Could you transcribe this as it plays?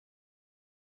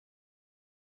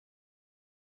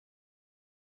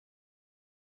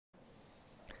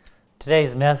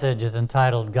Today's message is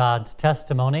entitled God's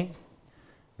Testimony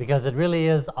because it really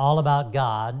is all about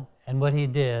God and what He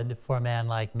did for a man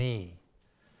like me.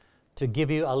 To give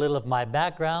you a little of my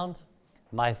background,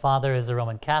 my father is a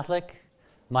Roman Catholic,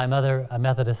 my mother a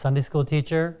Methodist Sunday school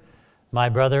teacher, my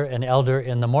brother an elder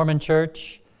in the Mormon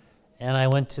church, and I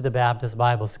went to the Baptist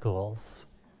Bible schools.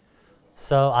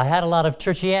 So I had a lot of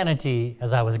churchianity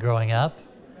as I was growing up,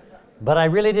 but I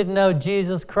really didn't know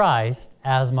Jesus Christ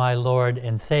as my Lord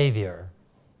and Savior.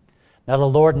 Now the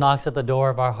Lord knocks at the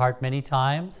door of our heart many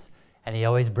times, and He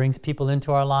always brings people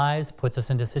into our lives, puts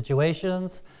us into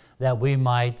situations that we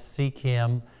might seek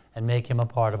Him and make Him a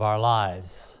part of our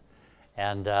lives.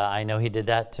 And I know He did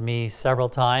that to me several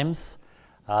times,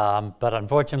 but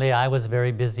unfortunately I was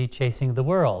very busy chasing the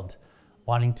world,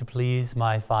 wanting to please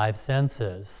my five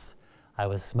senses. I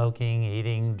was smoking,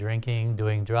 eating, drinking,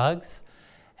 doing drugs,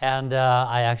 and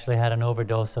I actually had an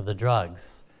overdose of the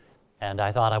drugs. And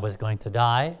I thought I was going to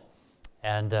die,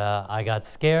 and I got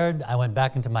scared. I went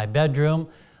back into my bedroom.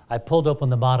 I pulled open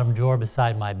the bottom drawer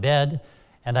beside my bed,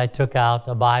 and I took out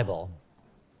a Bible.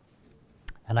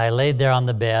 And I laid there on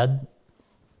the bed,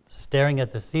 staring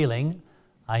at the ceiling.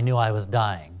 I knew I was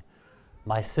dying.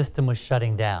 My system was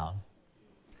shutting down.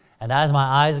 And as my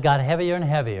eyes got heavier and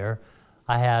heavier,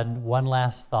 I had one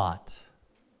last thought,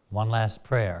 one last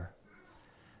prayer.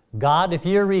 God, if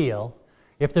You're real,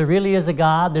 if there really is a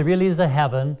God, there really is a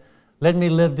heaven, let me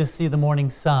live to see the morning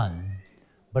sun.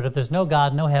 But if there's no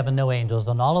God, no heaven, no angels,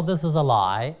 and all of this is a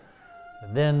lie,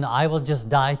 then I will just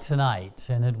die tonight,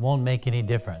 and it won't make any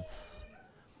difference.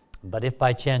 But if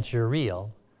by chance You're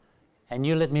real, and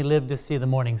You let me live to see the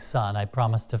morning sun, I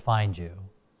promise to find You.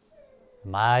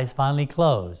 My eyes finally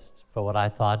closed for what I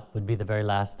thought would be the very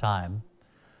last time.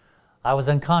 I was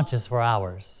unconscious for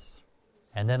hours,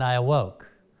 and then I awoke.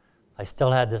 I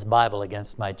still had this Bible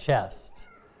against my chest.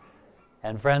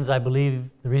 And friends, I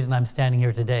believe the reason I'm standing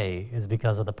here today is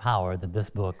because of the power that this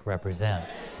book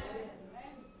represents.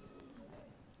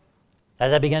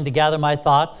 As I began to gather my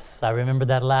thoughts, I remembered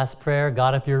that last prayer,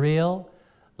 God, if You're real,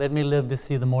 let me live to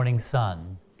see the morning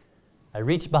sun. I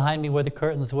reached behind me where the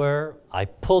curtains were, I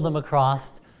pulled them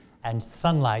across, and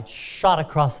sunlight shot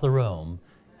across the room,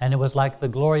 and it was like the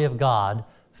glory of God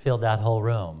filled that whole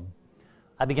room.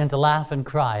 I began to laugh and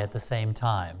cry at the same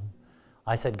time.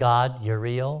 I said, God, You're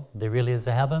real. There really is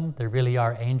a heaven. There really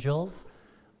are angels.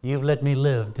 You've let me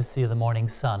live to see the morning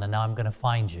sun, and now I'm going to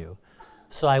find You.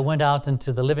 So I went out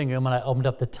into the living room and I opened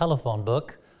up the telephone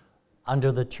book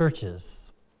under the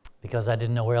churches because I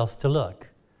didn't know where else to look.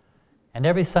 And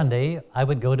every Sunday, I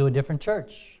would go to a different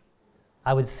church.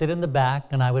 I would sit in the back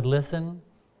and I would listen,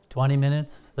 20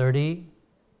 minutes, 30.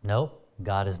 Nope,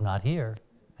 God is not here.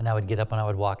 And I would get up and I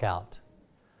would walk out.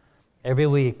 Every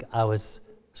week, I was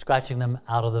scratching them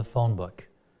out of the phone book.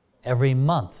 Every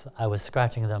month, I was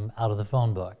scratching them out of the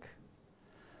phone book.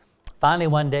 Finally,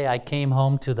 one day, I came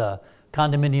home to the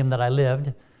condominium that I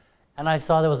lived, and I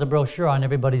saw there was a brochure on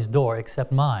everybody's door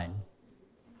except mine.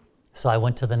 So I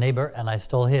went to the neighbor and I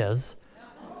stole his,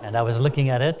 and I was looking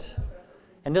at it,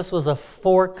 and this was a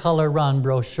 4-color run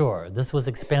brochure. This was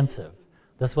expensive.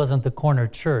 This wasn't the corner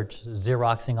church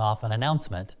Xeroxing off an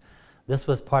announcement. This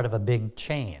was part of a big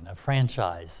chain, a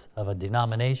franchise of a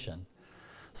denomination.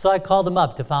 So I called them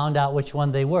up to find out which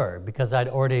one they were because I'd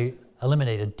already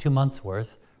eliminated 2 months'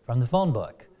 worth from the phone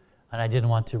book, and I didn't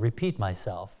want to repeat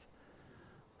myself.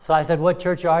 So I said, what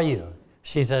church are you?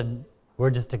 She said,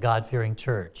 we're just a God-fearing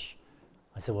church.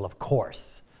 I said, well, of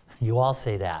course. You all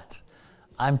say that.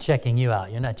 I'm checking you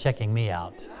out. You're not checking me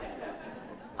out.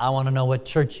 I want to know what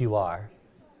church you are.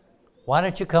 Why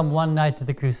don't you come one night to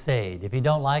the crusade? If you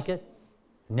don't like it,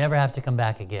 you never have to come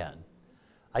back again.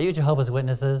 Are you Jehovah's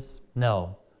Witnesses?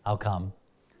 No, I'll come.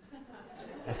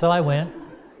 And so I went,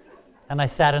 and I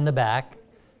sat in the back,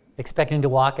 expecting to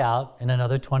walk out in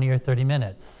another 20 or 30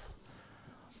 minutes.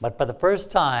 But for the first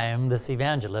time, this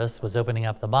evangelist was opening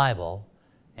up the Bible,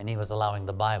 and he was allowing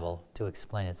the Bible to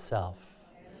explain itself.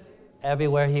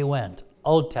 Everywhere he went,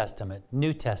 Old Testament,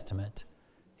 New Testament,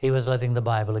 he was letting the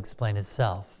Bible explain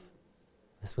itself.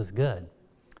 This was good.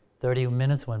 30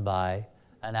 minutes went by,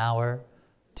 an hour,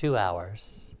 2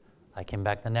 hours. I came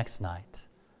back the next night,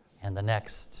 and the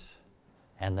next,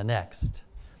 and the next.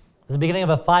 It was the beginning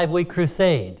of a 5-week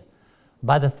crusade.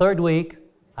 By the 3rd week,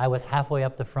 I was halfway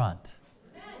up the front.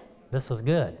 This was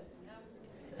good.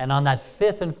 And on that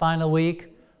 5th and final week,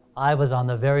 I was on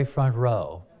the very front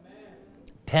row.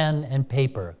 Pen and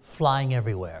paper flying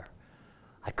everywhere.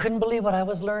 I couldn't believe what I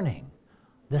was learning.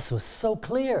 This was so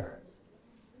clear,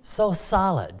 so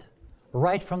solid,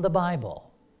 right from the Bible.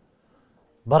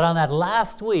 But on that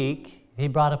last week, he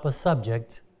brought up a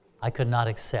subject I could not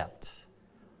accept.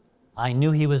 I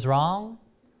knew he was wrong.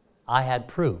 I had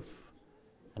proof,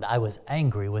 and I was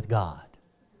angry with God.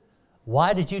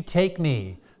 Why did you take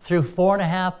me through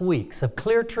 4.5 weeks of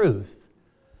clear truth,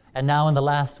 and now in the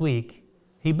last week,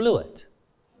 he blew it?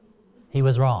 He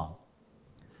was wrong.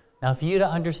 Now, for you to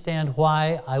understand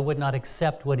why I would not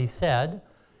accept what he said,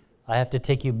 I have to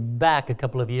take you back a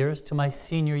couple of years to my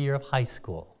senior year of high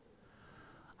school.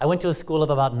 I went to a school of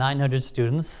about 900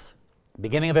 students.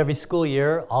 Beginning of every school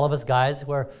year, all of us guys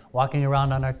were walking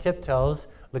around on our tiptoes,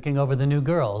 looking over the new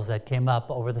girls that came up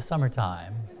over the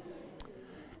summertime.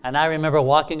 And I remember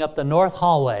walking up the north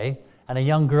hallway and a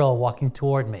young girl walking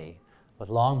toward me with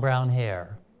long brown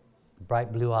hair,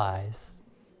 bright blue eyes,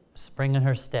 a spring in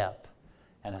her step,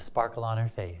 and a sparkle on her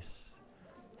face.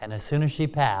 And as soon as she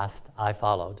passed, I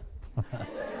followed.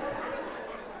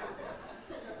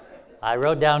 I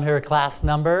wrote down her class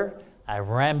number. I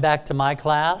ran back to my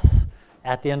class.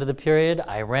 At the end of the period,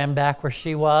 I ran back where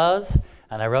she was,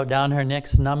 and I wrote down her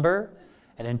next number.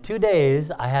 And in 2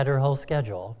 days, I had her whole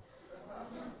schedule.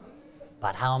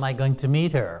 But how am I going to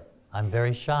meet her? I'm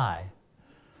very shy.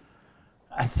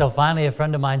 And so finally, a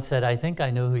friend of mine said, I think I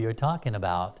know who you're talking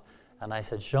about. And I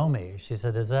said, show me. She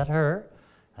said, is that her?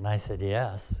 And I said,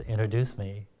 yes. Introduce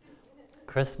me.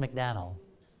 Chris McDaniel.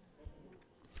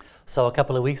 So a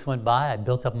couple of weeks went by. I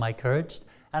built up my courage,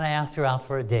 and I asked her out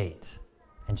for a date.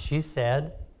 And she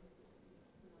said,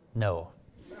 no.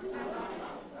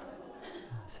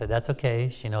 I said, that's okay.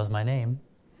 She knows my name.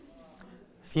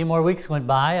 A few more weeks went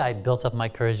by. I built up my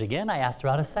courage again. I asked her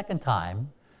out a second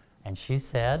time, and she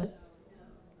said,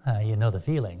 you know the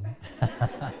feeling.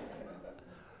 A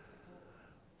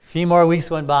few more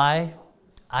weeks went by.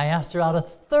 I asked her out a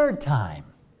third time,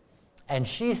 and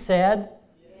she said,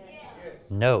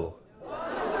 no.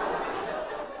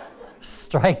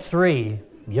 Strike 3,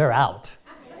 you're out.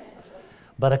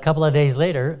 But a couple of days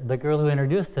later, the girl who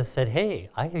introduced us said, hey,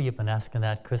 I hear you've been asking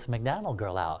that Chris McDaniel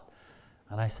girl out.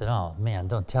 And I said, oh, man,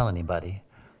 don't tell anybody.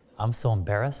 I'm so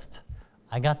embarrassed.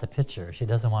 I got the picture. She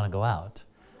doesn't want to go out.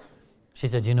 She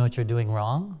said, you know what you're doing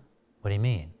wrong? What do you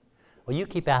mean? Well, you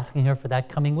keep asking her for that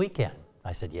coming weekend.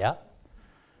 I said, yeah.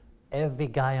 Every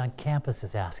guy on campus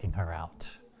is asking her out.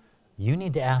 You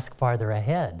need to ask farther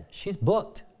ahead. She's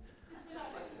booked.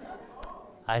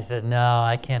 I said, no,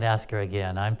 I can't ask her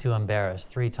again. I'm too embarrassed.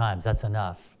 3 times, that's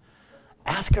enough.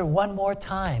 Ask her one more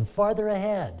time, farther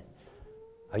ahead.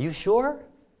 Are you sure?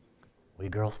 We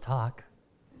girls talk.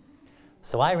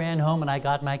 So I ran home and I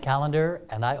got my calendar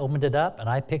and I opened it up and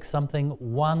I picked something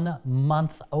 1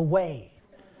 month away,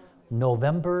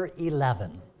 November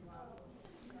 11.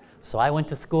 So I went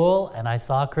to school and I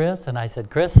saw Chris and I said,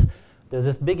 Chris, there's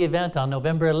this big event on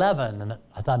November 11. And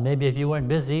I thought maybe if you weren't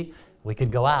busy, we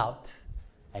could go out.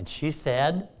 And she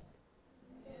said,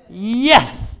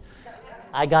 yes.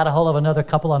 I got a hold of another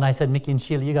couple and I said, Mickey and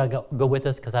Sheila, you got to go with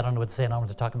us because I don't know what to say and I don't know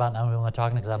what to talk about. And I don't know what I'm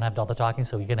talking because I don't have all the talking,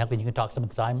 so you can help me. You can talk some of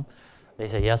the time. They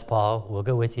said, yes, Paul, we'll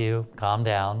go with you. Calm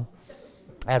down.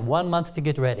 I had 1 month to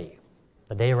get ready.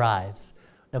 The day arrives,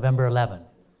 November 11.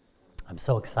 I'm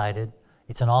so excited.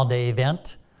 It's an all-day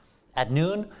event. At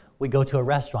noon, we go to a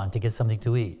restaurant to get something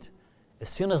to eat. As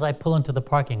soon as I pull into the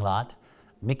parking lot,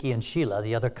 Mickey and Sheila,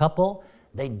 the other couple,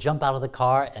 they jump out of the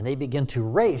car and they begin to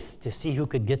race to see who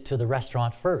could get to the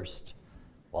restaurant first.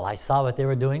 Well, I saw what they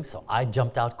were doing, so I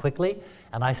jumped out quickly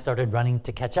and I started running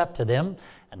to catch up to them.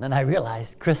 And then I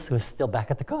realized Chris was still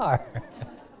back at the car.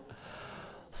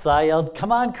 So I yelled,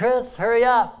 come on, Chris, hurry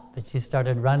up. But she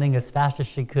started running as fast as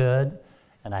she could.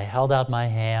 And I held out my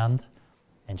hand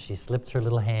and she slipped her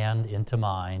little hand into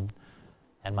mine.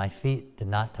 And my feet did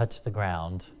not touch the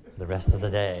ground the rest of the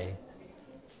day.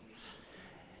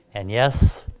 And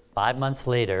yes, 5 months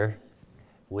later,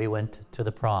 we went to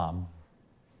the prom.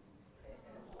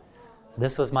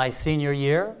 This was my senior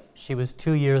year. She was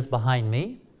 2 years behind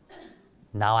me.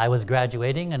 Now I was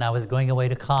graduating and I was going away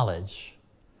to college.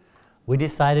 We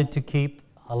decided to keep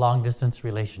a long-distance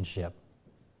relationship.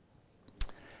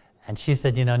 And she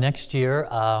said, you know, next year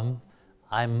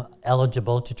I'm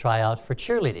eligible to try out for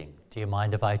cheerleading. Do you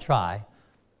mind if I try?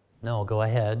 No, go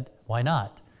ahead. Why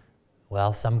not?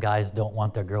 Well, some guys don't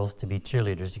want their girls to be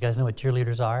cheerleaders. You guys know what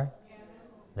cheerleaders are? Yes.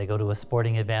 They go to a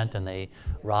sporting event and they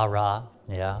rah-rah.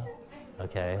 Yeah?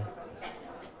 Okay.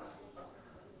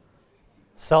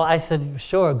 So I said,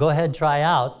 sure, go ahead, try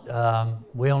out.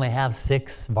 We only have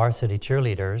 6 varsity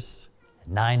cheerleaders,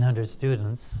 900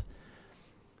 students.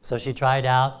 So she tried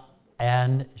out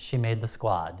and she made the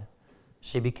squad.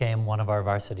 She became one of our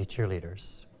varsity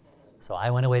cheerleaders. So I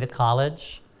went away to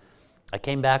college. I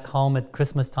came back home at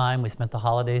Christmas time. We spent the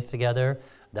holidays together.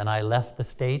 Then I left the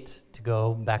state to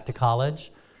go back to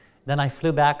college. Then I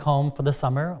flew back home for the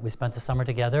summer. We spent the summer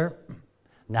together.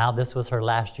 Now this was her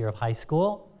last year of high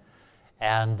school,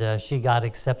 and she got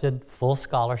accepted full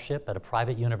scholarship at a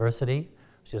private university.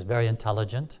 She was very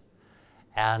intelligent.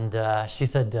 And she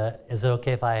said, is it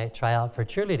okay if I try out for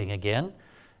cheerleading again?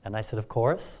 And I said, of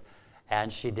course.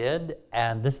 And she did.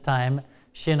 And this time,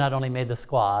 she not only made the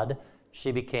squad,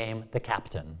 she became the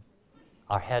captain,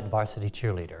 our head varsity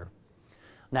cheerleader.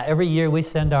 Now, every year we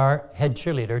send our head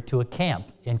cheerleader to a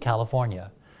camp in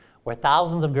California where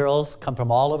thousands of girls come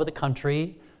from all over the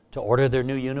country to order their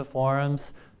new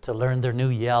uniforms, to learn their new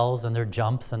yells and their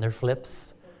jumps and their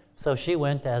flips. So she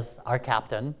went as our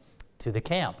captain to the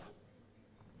camp.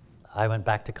 I went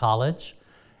back to college.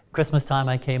 Christmas time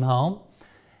I came home,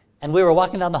 and we were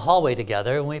walking down the hallway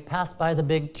together, and we passed by the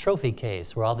big trophy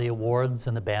case where all the awards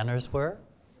and the banners were.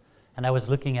 And I was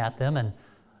looking at them, and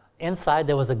inside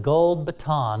there was a gold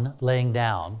baton laying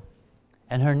down,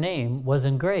 and her name was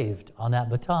engraved on that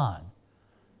baton.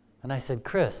 And I said,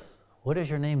 Chris, what is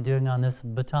your name doing on this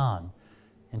baton?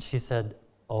 And she said,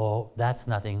 oh, that's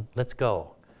nothing, let's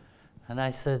go. And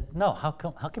I said, no, how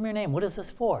come your name? What is this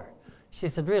for? She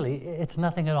said, really, it's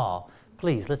nothing at all.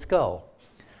 Please, let's go.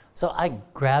 So I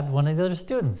grabbed one of the other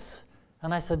students,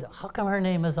 and I said, how come her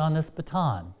name is on this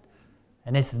baton?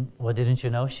 And they said, well, didn't you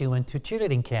know she went to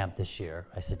cheerleading camp this year?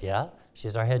 I said, yeah,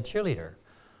 she's our head cheerleader.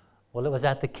 Well, it was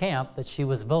at the camp that she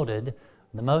was voted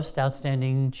the most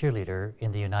outstanding cheerleader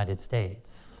in the United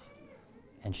States.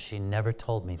 And she never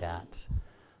told me that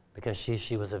because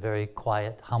she was a very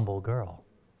quiet, humble girl.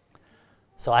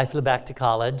 So I flew back to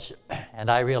college,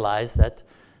 and I realized that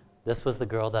this was the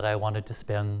girl that I wanted to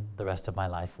spend the rest of my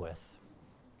life with,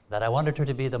 that I wanted her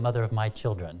to be the mother of my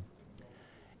children.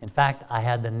 In fact, I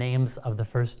had the names of the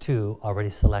first two already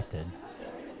selected.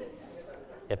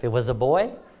 If it was a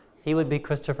boy, he would be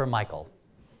Christopher Michael.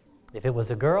 If it was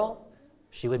a girl,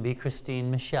 she would be Christine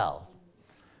Michelle.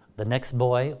 The next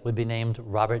boy would be named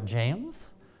Robert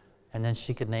James, and then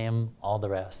she could name all the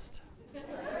rest.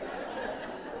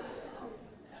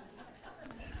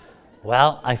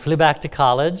 Well, I flew back to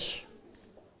college.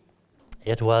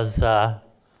 It was the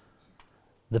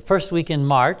first week in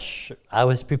March. I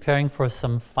was preparing for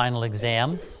some final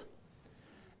exams,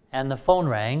 and the phone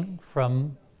rang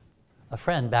from a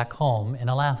friend back home in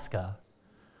Alaska.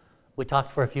 We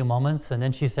talked for a few moments, and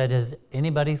then she said, has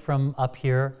anybody from up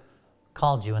here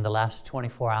called you in the last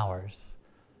 24 hours?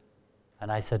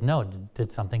 And I said, no,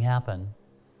 did something happen?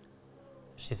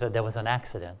 She said, there was an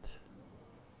accident.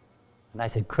 And I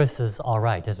said, Chris is all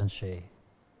right, isn't she?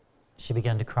 She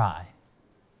began to cry.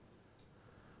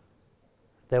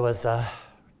 There was a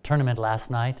tournament last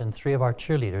night, and 3 of our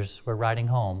cheerleaders were riding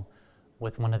home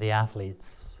with one of the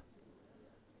athletes.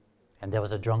 And there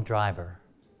was a drunk driver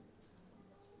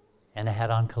and a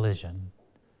head-on collision.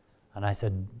 And I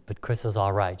said, but Chris is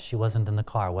all right. She wasn't in the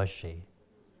car, was she?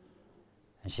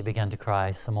 And she began to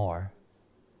cry some more.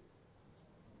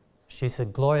 She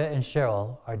said, Gloria and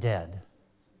Cheryl are dead.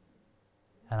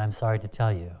 And I'm sorry to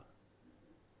tell you,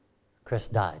 Chris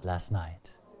died last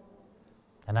night.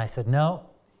 And I said, no,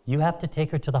 you have to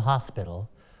take her to the hospital.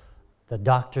 The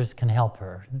doctors can help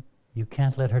her. You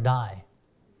can't let her die.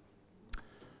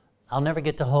 I'll never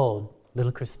get to hold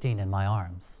little Christine in my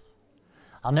arms.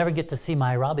 I'll never get to see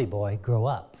my Robbie boy grow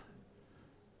up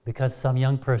because some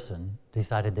young person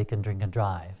decided they can drink and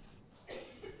drive.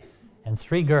 And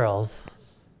 3 girls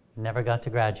never got to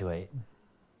graduate.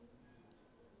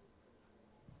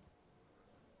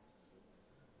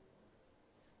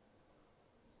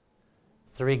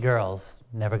 Three girls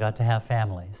never got to have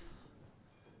families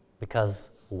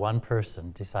because one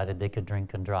person decided they could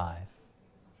drink and drive.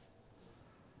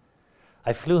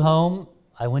 I flew home.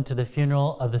 I went to the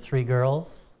funeral of the 3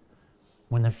 girls.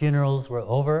 When the funerals were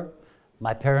over,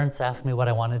 my parents asked me what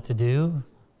I wanted to do,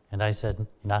 and I said,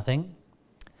 nothing.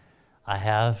 I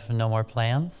have no more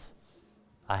plans.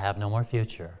 I have no more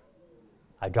future.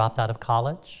 I dropped out of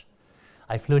college.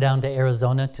 I flew down to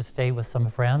Arizona to stay with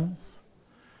some friends.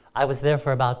 I was there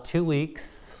for about 2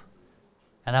 weeks,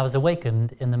 and I was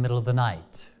awakened in the middle of the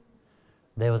night.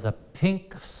 There was a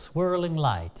pink swirling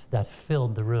light that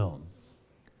filled the room.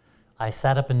 I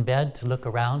sat up in bed to look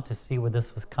around to see where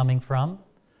this was coming from,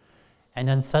 and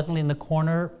then suddenly in the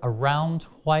corner, a round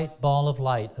white ball of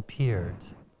light appeared.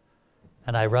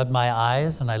 And I rubbed my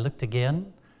eyes, and I looked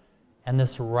again, and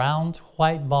this round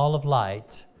white ball of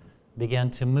light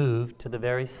began to move to the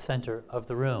very center of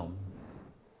the room.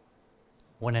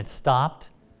 When it stopped,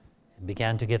 it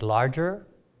began to get larger,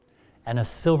 and a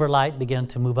silver light began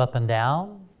to move up and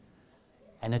down,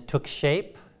 and it took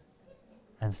shape,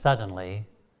 and suddenly,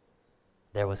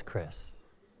 there was Chris.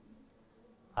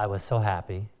 I was so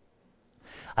happy.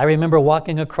 I remember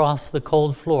walking across the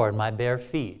cold floor in my bare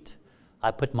feet.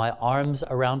 I put my arms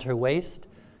around her waist.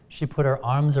 She put her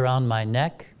arms around my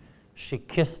neck. She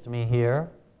kissed me here.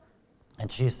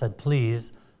 And she said,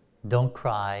 please, don't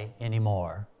cry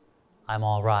anymore. I'm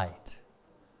all right.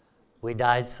 We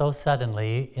died so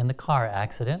suddenly in the car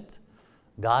accident.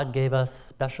 God gave us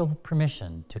special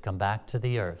permission to come back to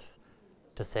the earth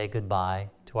to say goodbye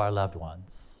to our loved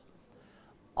ones.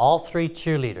 All three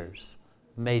cheerleaders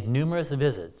made numerous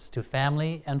visits to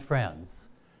family and friends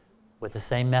with the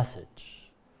same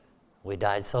message. We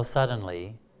died so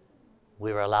suddenly,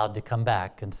 we were allowed to come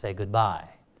back and say goodbye.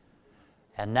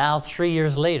 And now, 3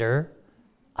 years later,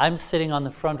 I'm sitting on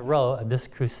the front row of this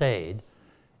crusade,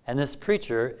 and this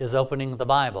preacher is opening the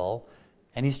Bible,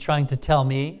 and he's trying to tell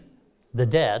me, the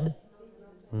dead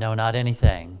know not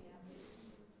anything.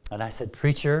 And I said,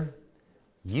 preacher,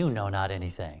 you know not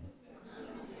anything.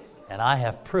 And I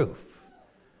have proof,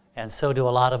 and so do a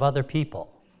lot of other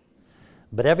people.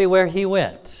 But everywhere he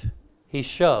went, he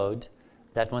showed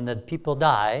that when the people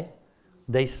die,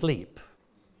 they sleep.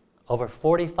 Over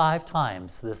 45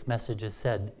 times this message is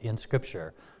said in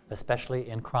Scripture, especially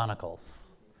in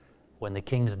Chronicles. When the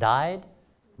kings died,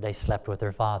 they slept with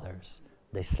their fathers.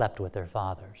 They slept with their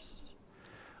fathers.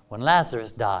 When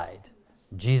Lazarus died,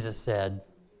 Jesus said,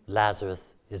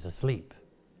 Lazarus is asleep.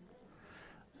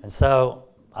 And so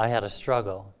I had a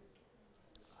struggle.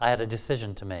 I had a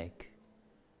decision to make.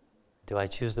 Do I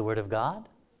choose the Word of God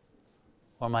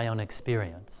or my own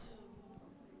experience?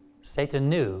 Satan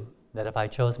knew that if I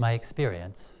chose my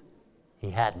experience, he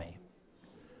had me,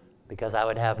 because I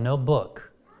would have no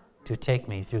book to take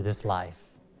me through this life.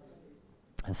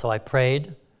 And so I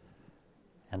prayed,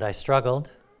 and I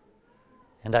struggled,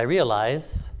 and I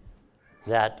realized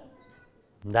that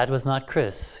that was not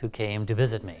Chris who came to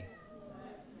visit me.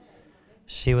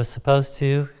 She was supposed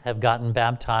to have gotten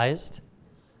baptized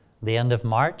the end of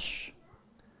March,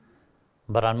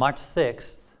 but on March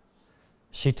 6th,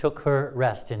 she took her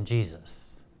rest in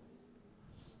Jesus.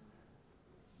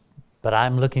 But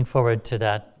I'm looking forward to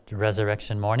that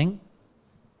resurrection morning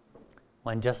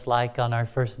when, just like on our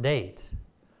first date,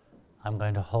 I'm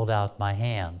going to hold out my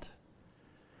hand.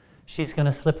 She's going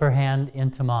to slip her hand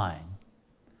into mine,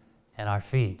 and our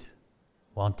feet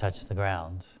won't touch the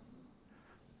ground.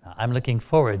 Now, I'm looking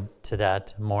forward to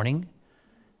that morning,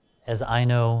 as I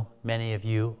know many of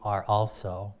you are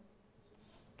also.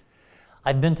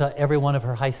 I've been to every one of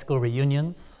her high school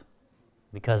reunions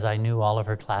because I knew all of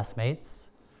her classmates.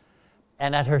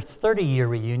 And at her 30-year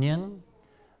reunion,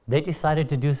 they decided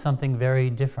to do something very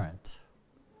different.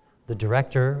 The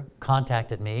director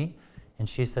contacted me, and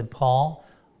she said, Paul,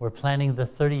 we're planning the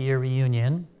 30-year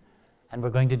reunion, and we're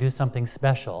going to do something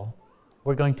special.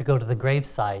 We're going to go to the grave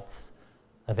sites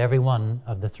of every one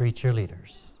of the three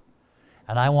cheerleaders.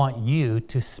 And I want you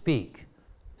to speak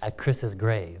at Chris's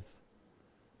grave,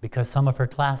 because some of her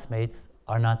classmates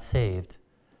are not saved,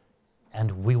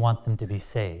 and we want them to be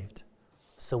saved.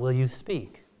 So will you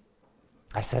speak?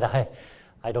 I said,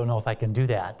 I don't know if I can do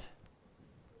that.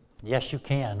 Yes, you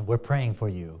can. We're praying for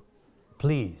you.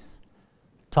 Please,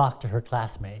 talk to her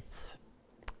classmates.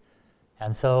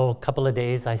 And so a couple of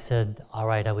days I said, all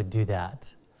right, I would do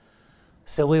that.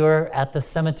 So we were at the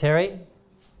cemetery,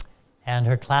 and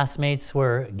her classmates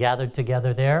were gathered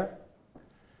together there.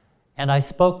 And I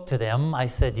spoke to them. I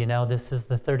said, you know, this is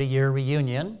the 30-year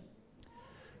reunion.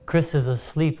 Chris is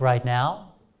asleep right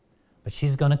now, but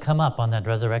she's going to come up on that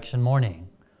resurrection morning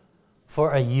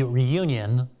for a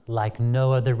reunion like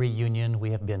no other reunion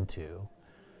we have been to.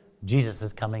 Jesus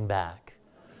is coming back.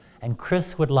 And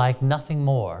Chris would like nothing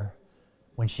more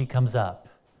when she comes up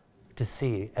to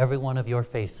see every one of your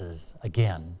faces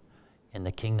again in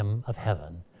the kingdom of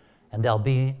heaven. And there'll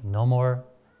be no more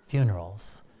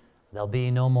funerals. There'll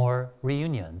be no more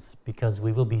reunions, because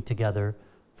we will be together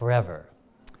forever.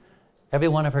 Every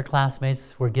one of her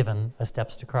classmates were given a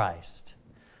Steps to Christ.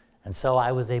 And so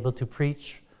I was able to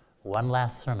preach one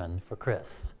last sermon for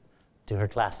Chris to her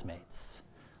classmates.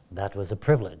 That was a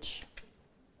privilege.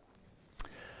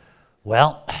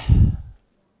 Well,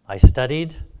 I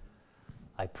studied,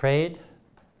 I prayed,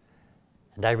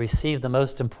 and I received the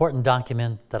most important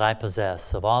document that I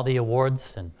possess. Of all the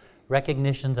awards and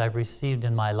recognitions I've received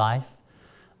in my life,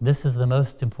 this is the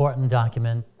most important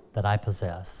document that I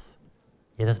possess.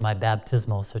 It is my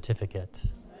baptismal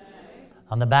certificate.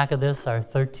 On the back of this are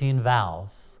 13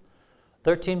 vows,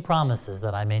 13 promises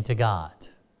that I made to God.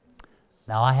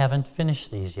 Now, I haven't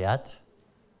finished these yet,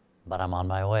 but I'm on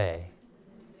my way.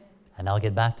 And I'll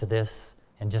get back to this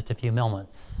in just a few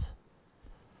moments.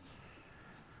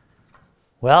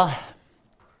 Well,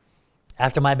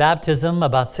 After my baptism,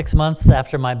 about 6 months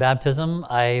after my baptism,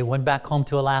 I went back home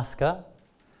to Alaska,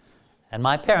 and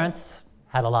my parents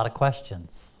had a lot of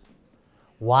questions.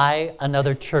 Why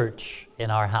another church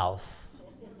in our house?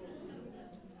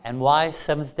 And why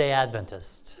Seventh-day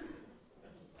Adventist?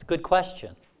 It's a good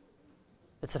question.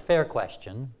 It's a fair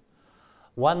question,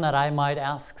 one that I might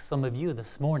ask some of you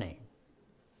this morning.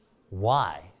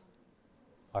 Why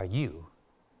are you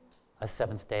a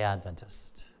Seventh-day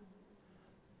Adventist?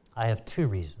 I have 2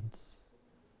 reasons.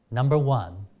 Number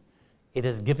 1, it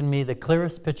has given me the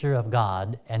clearest picture of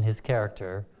God and His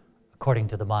character according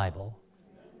to the Bible.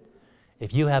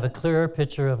 If you have a clearer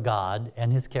picture of God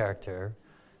and His character,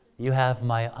 you have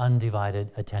my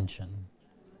undivided attention.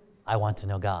 I want to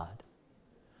know God.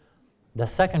 The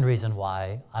second reason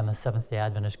why I'm a Seventh-day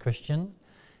Adventist Christian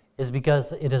is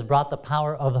because it has brought the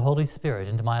power of the Holy Spirit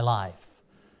into my life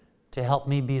to help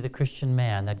me be the Christian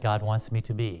man that God wants me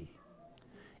to be.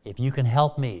 If you can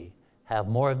help me have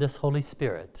more of this Holy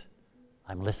Spirit,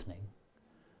 I'm listening.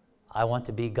 I want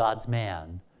to be God's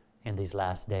man in these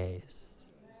last days.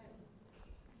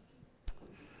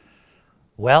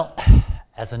 Well,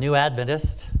 as a new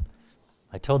Adventist,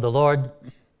 I told the Lord,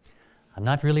 I'm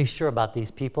not really sure about these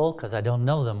people because I don't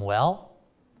know them well.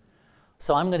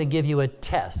 So I'm going to give you a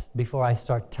test before I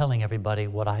start telling everybody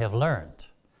what I have learned.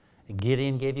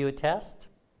 Gideon gave you a test.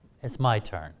 It's my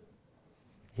turn.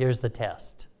 Here's the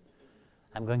test.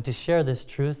 I'm going to share this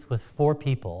truth with 4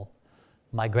 people,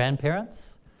 my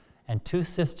grandparents and 2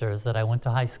 sisters that I went to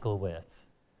high school with.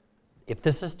 If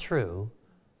this is true,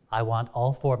 I want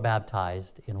all 4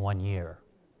 baptized in 1 year.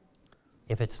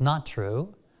 If it's not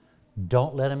true,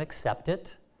 don't let them accept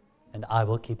it, and I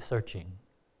will keep searching.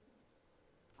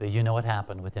 But you know what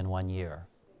happened within 1 year.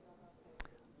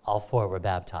 All 4 were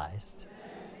baptized.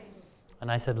 And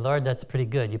I said, Lord, that's pretty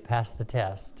good. You passed the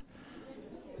test.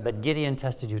 But Gideon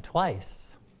tested you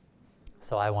twice.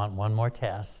 So I want 1 more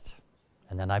test,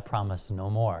 and then I promise no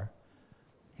more.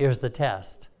 Here's the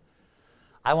test.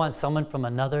 I want someone from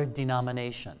another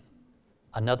denomination,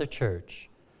 another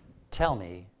church, tell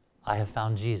me I have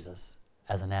found Jesus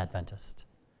as an Adventist.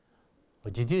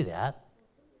 Would you do that?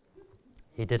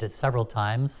 He did it several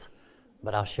times,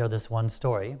 but I'll share this one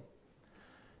story.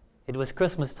 It was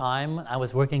Christmas time. I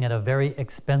was working at a very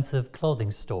expensive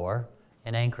clothing store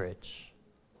in Anchorage.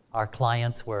 Our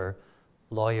clients were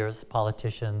lawyers,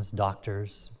 politicians,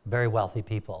 doctors, very wealthy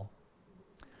people.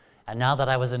 And now that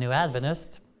I was a new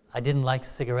Adventist, I didn't like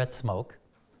cigarette smoke,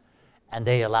 and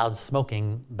they allowed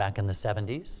smoking back in the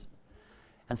 70s.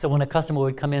 And so when a customer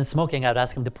would come in smoking, I'd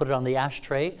ask him to put it on the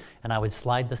ashtray, and I would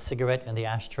slide the cigarette and the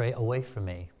ashtray away from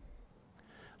me.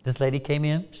 This lady came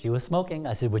in, she was smoking.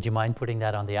 I said, would you mind putting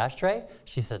that on the ashtray?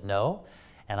 She said, no.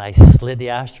 And I slid the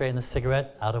ashtray and the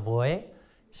cigarette out of the way.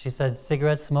 She said,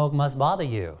 cigarette smoke must bother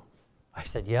you. I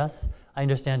said, yes, I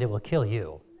understand it will kill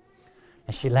you.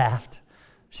 And she laughed.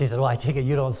 She said, well, I take it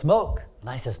you don't smoke. And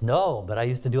I said, no, but I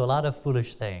used to do a lot of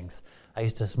foolish things. I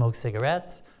used to smoke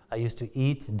cigarettes. I used to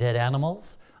eat dead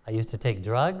animals. I used to take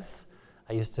drugs.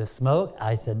 I used to smoke.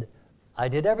 I said, I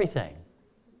did everything.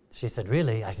 She said,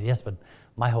 really? I said, yes, but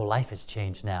my whole life has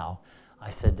changed now.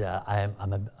 I said,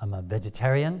 I'm a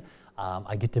vegetarian.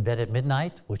 I get to bed at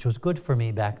midnight, which was good for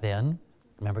me back then.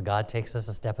 Remember, God takes us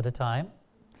a step at a time.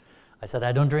 I said,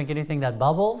 I don't drink anything that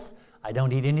bubbles. I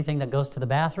don't eat anything that goes to the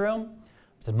bathroom.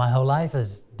 I said, my whole life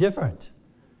is different.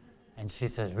 And she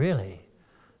said, really?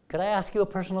 Could I ask you a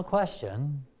personal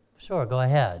question? Sure, go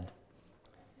ahead.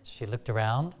 She looked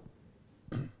around.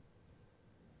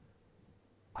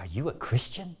 Are you a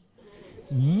Christian?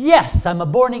 Yes, I'm a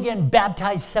born-again,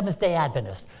 baptized Seventh-day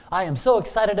Adventist. I am so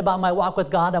excited about my walk with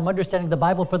God. I'm understanding the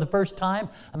Bible for the first time.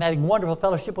 I'm having wonderful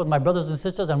fellowship with my brothers and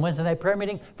sisters on Wednesday night prayer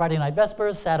meeting, Friday night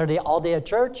vespers, Saturday all day at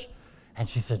church. And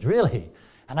she said, really?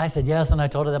 And I said, yes. And I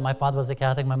told her that my father was a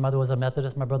Catholic, my mother was a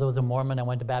Methodist, my brother was a Mormon. I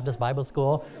went to Baptist Bible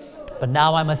school. But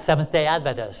now I'm a Seventh-day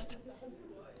Adventist.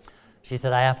 She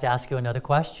said, I have to ask you another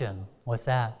question. What's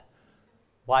that?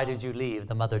 Why did you leave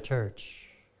the mother church?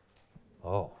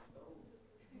 Oh.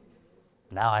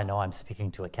 Now I know I'm speaking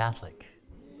to a Catholic.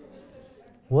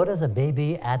 What does a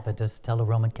baby Adventist tell a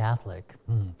Roman Catholic?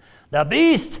 The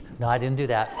beast! No, I didn't do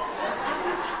that.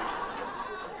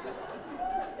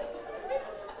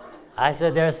 I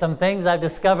said, there are some things I've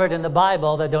discovered in the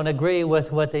Bible that don't agree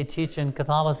with what they teach in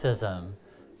Catholicism.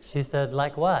 She said,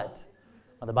 like what?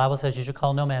 Well, the Bible says you should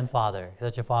call no man father,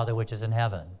 except your Father which is in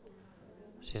heaven.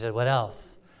 She said, what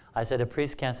else? I said, a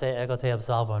priest can't say, ego te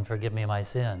absolvo, and forgive me my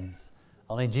sins.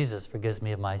 Only Jesus forgives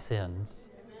me of my sins.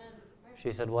 Amen.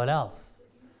 She said, what else?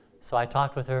 So I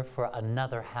talked with her for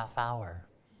another half hour.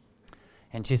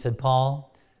 And she said,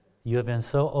 Paul, You have been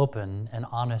so open and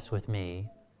honest with me.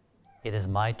 It is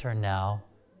my turn now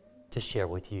to share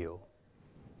with you.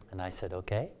 And I said,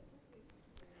 okay.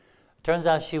 Turns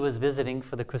out she was visiting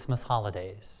for the Christmas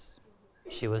holidays.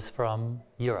 She was from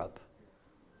Europe,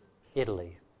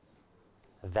 Italy,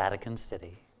 Vatican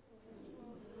City.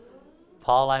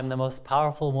 Paul, I'm the most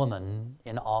powerful woman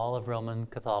in all of Roman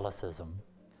Catholicism.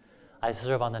 I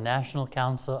serve on the National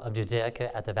Council of Judaica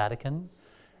at the Vatican,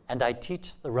 and I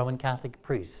teach the Roman Catholic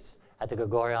priests at the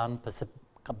Gregorian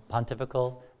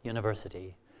Pontifical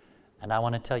University. And I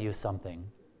want to tell you something.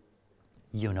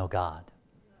 You know God.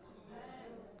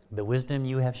 The wisdom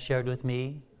you have shared with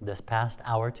me this past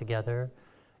hour together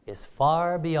is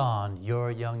far beyond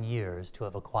your young years to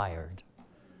have acquired.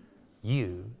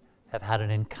 You have had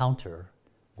an encounter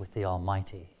with the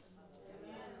Almighty.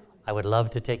 I would love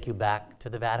to take you back to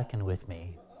the Vatican with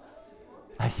me.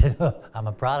 I said, oh, I'm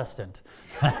a Protestant.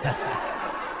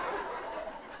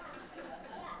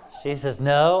 She says,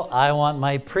 no, I want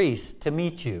my priests to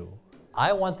meet you.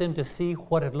 I want them to see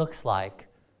what it looks like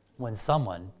when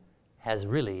someone has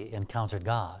really encountered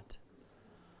God.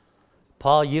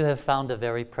 Paul, you have found a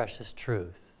very precious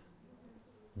truth.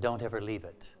 Don't ever leave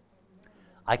it.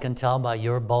 I can tell by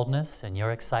your boldness and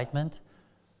your excitement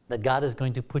that God is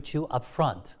going to put you up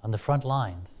front, on the front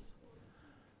lines.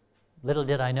 Little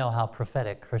did I know how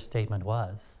prophetic her statement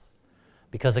was,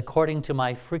 because according to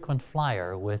my frequent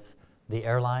flyer with the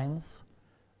airlines,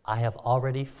 I have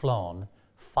already flown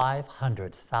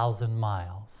 500,000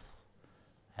 miles,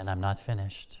 and I'm not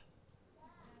finished.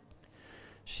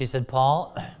 She said,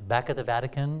 Paul, back at the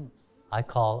Vatican, I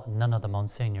call none of the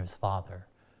Monsignors Father.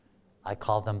 I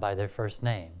call them by their first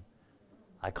name.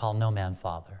 I call no man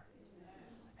Father.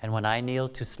 And when I kneel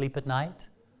to sleep at night,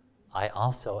 I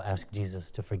also ask Jesus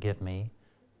to forgive me,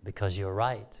 because you're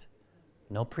right.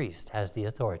 No priest has the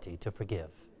authority to forgive.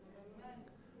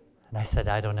 And I said,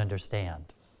 I don't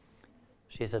understand.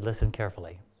 She said, listen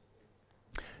carefully.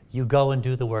 You go and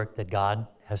do the work that God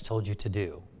has told you to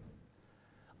do.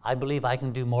 I believe I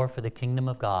can do more for the kingdom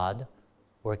of God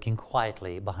working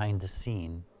quietly behind the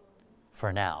scene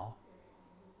for now.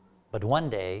 But one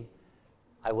day,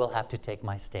 I will have to take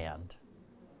my stand.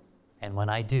 And when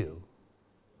I do,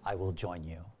 I will join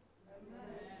you.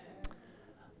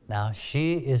 Now,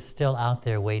 she is still out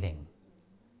there waiting,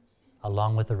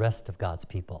 along with the rest of God's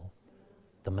people,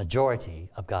 the majority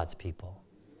of God's people,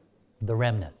 the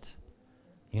remnant.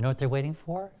 You know what they're waiting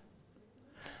for?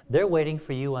 They're waiting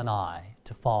for you and I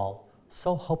to fall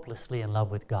so hopelessly in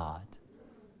love with God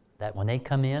that when they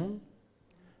come in,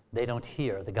 they don't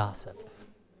hear the gossip,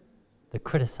 the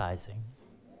criticizing,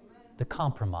 the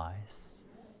compromise,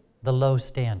 the low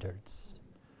standards.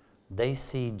 They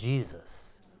see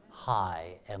Jesus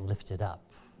high and lifted up.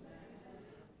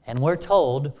 And we're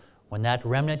told when that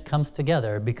remnant comes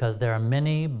together, because there are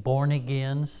many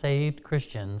born-again, saved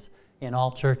Christians in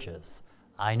all churches.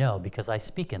 I know, because I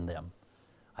speak in them.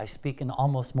 I speak in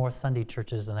almost more Sunday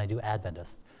churches than I do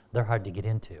Adventists. They're hard to get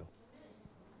into.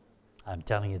 I'm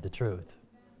telling you the truth.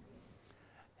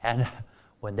 And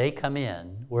when they come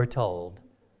in, we're told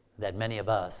that many of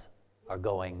us are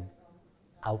going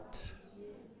out.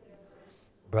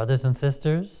 Brothers and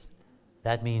sisters,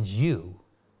 that means you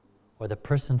or the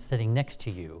person sitting next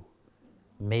to you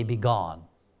may be gone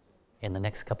in the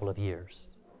next couple of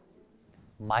years,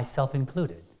 myself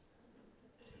included,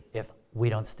 if we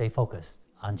don't stay focused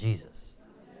on Jesus.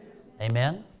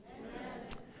 Amen?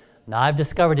 Now, I've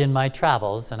discovered in my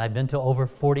travels, and I've been to over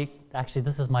 40, actually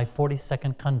this is my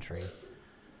 42nd country.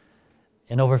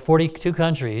 In over 42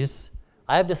 countries,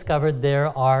 I have discovered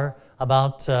there are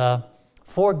about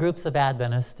 4 groups of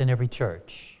Adventists in every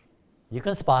church. You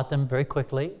can spot them very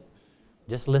quickly.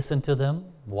 Just listen to them,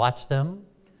 watch them.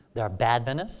 There are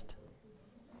Badventists,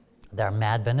 there are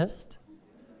Madventists,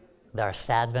 there are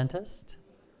Sadventists,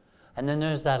 and then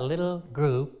there's that little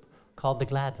group called the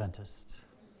Gladventist.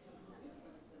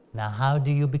 Now, how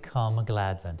do you become a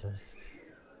Gladventist?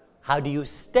 How do you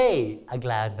stay a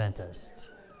Gladventist?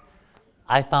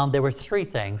 I found there were 3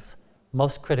 things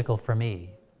most critical for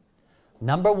me.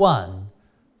 Number 1,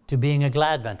 to being a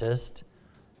Gladventist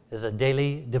is a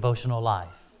daily devotional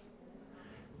life.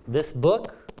 This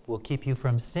book will keep you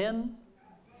from sin.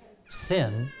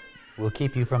 Sin will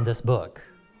keep you from this book.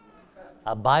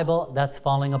 A Bible that's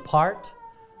falling apart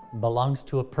belongs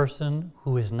to a person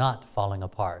who is not falling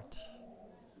apart.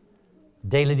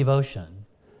 Daily devotion,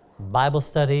 Bible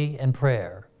study, and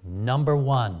prayer. Number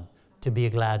 1, to be a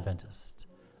Gladventist.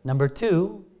 Number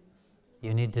 2,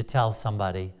 you need to tell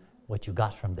somebody what you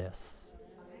got from this.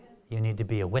 You need to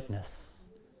be a witness,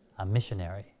 a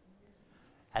missionary.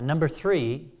 And number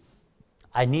 3,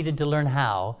 I needed to learn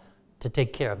how to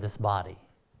take care of this body.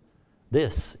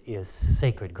 This is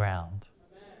sacred ground.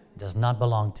 It does not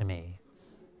belong to me.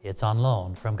 It's on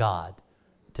loan from God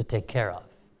to take care of.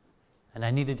 And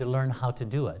I needed to learn how to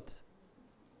do it.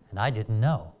 And I didn't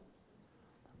know.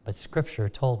 But Scripture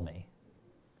told me.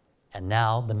 And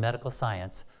now the medical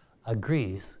science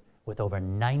agrees with over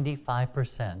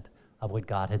 95% of what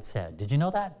God had said. Did you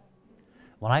know that?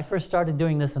 When I first started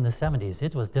doing this in the 70s,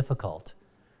 it was difficult.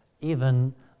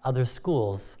 Even other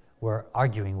schools were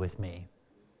arguing with me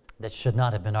that should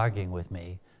not have been arguing with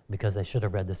me because they should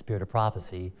have read the Spirit of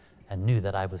Prophecy and knew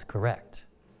that I was correct.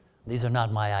 These are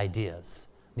not my ideas.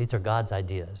 These are God's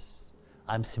ideas.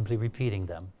 I'm simply repeating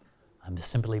them. I'm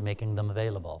simply making them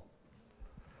available.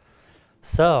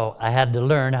 So I had to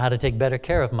learn how to take better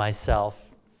care of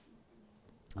myself.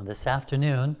 And this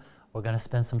afternoon, we're going to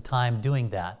spend some time doing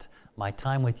that. My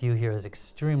time with you here is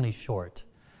extremely short.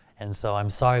 And so I'm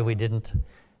sorry we didn't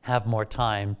have more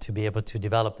time to be able to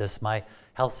develop this. My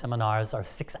health seminars are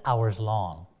 6 hours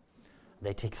long.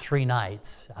 They take 3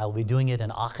 nights. I'll be doing it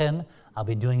in Aachen. I'll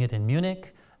be doing it in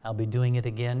Munich. I'll be doing it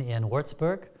again in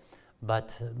Würzburg.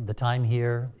 But the time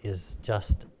here is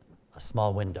just a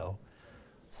small window.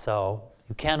 So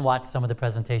you can watch some of the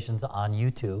presentations on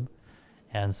YouTube.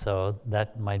 And so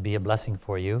that might be a blessing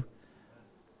for you.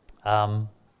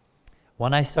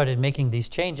 When I started making these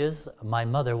changes, my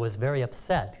mother was very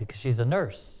upset because she's a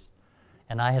nurse.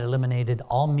 And I had eliminated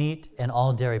all meat and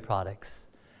all dairy products.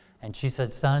 And she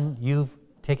said, son, you've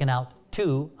taken out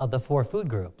 2 of the 4 food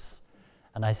groups.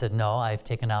 And I said, no, I've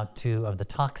taken out 2 of the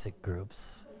toxic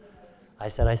groups. I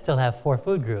said, I still have 4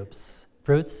 food groups: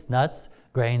 fruits, nuts,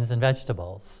 grains, and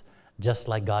vegetables, just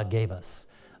like God gave us.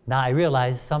 Now I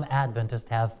realize some Adventists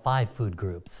have 5 food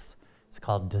groups. It's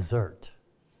called dessert.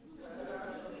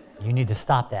 You need to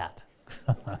stop that.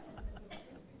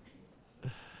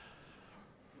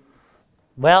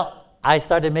 Well, I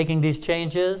started making these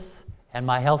changes, and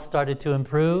my health started to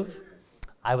improve.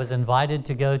 I was invited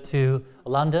to go to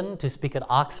London to speak at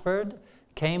Oxford,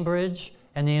 Cambridge,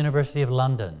 and the University of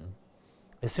London.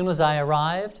 As soon as I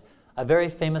arrived, a very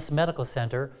famous medical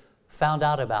center found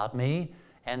out about me,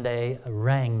 and they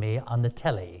rang me on the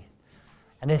telly.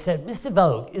 And they said, Mr.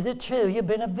 Volk, is it true you've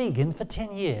been a vegan for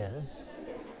 10 years?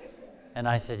 And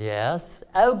I said, yes.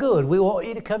 Oh, good. We want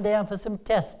you to come down for some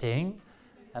testing.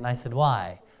 And I said,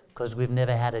 why? Because we've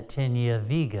never had a 10-year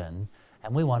vegan,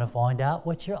 and we want to find out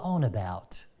what you're on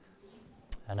about.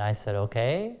 And I said,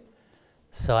 okay.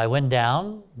 So I went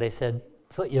down. They said,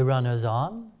 put your runners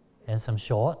on and some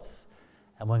shorts,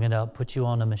 and we're going to put you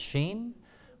on a machine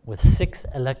with 6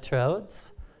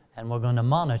 electrodes, and we're going to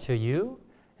monitor you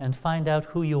and find out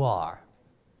who you are.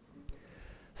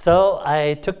 So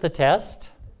I took the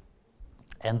test.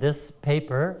 And this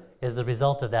paper is the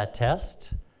result of that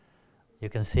test. You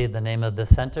can see the name of the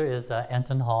center is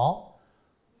Enton Hall.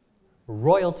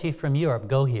 Royalty from Europe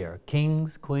go here.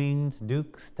 Kings, queens,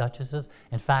 dukes, duchesses.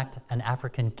 In fact, an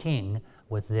African king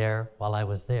was there while I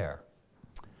was there.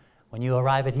 When you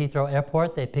arrive at Heathrow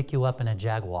Airport, they pick you up in a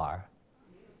Jaguar.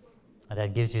 And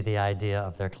that gives you the idea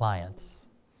of their clients.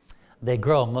 They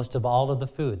grow most of all of the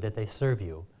food that they serve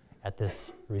you at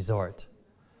this resort.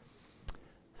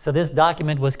 So this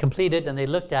document was completed, and they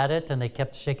looked at it, and they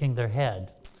kept shaking their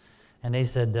head. And they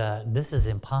said, this is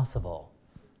impossible.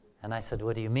 And I said,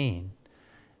 what do you mean?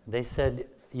 They said,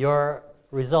 your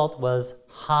result was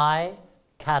high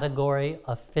category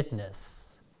of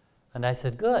fitness. And I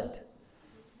said, good.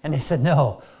 And they said,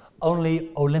 no,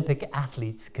 only Olympic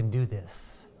athletes can do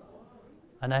this.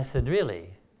 And I said, really?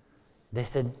 They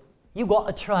said, you got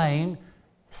to train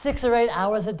 6 or 8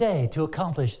 hours a day to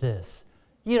accomplish this.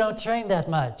 You don't train that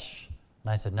much.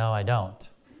 And I said, no, I don't.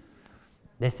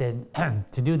 They said,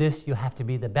 to do this, you have to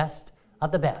be the best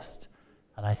of the best.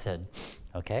 And I said,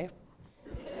 okay.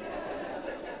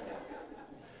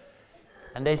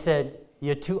 And they said,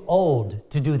 you're too old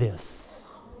to do this.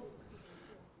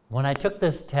 When I took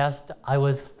this test, I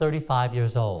was 35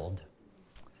 years old.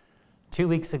 2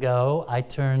 weeks ago, I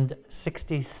turned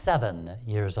 67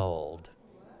 years old.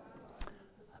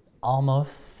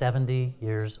 Almost 70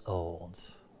 years old,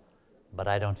 but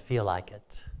I don't feel like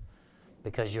it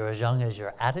because you're as young as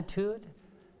your attitude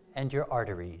and your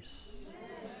arteries.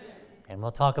 And we'll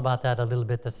talk about that a little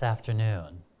bit this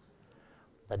afternoon.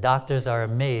 The doctors are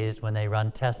amazed when they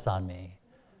run tests on me.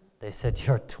 They said,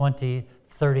 you're 20,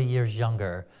 30 years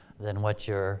younger than what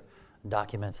your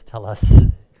documents tell us.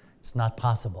 It's not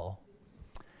possible.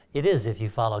 It is if you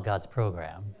follow God's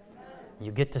program.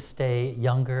 You get to stay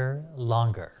younger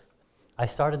longer. I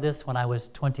started this when I was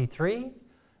 23,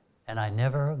 and I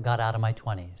never got out of my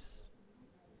 20s.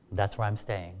 That's where I'm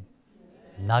staying.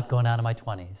 Not going out of my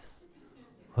 20s.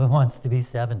 Who wants to be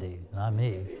 70? Not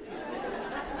me.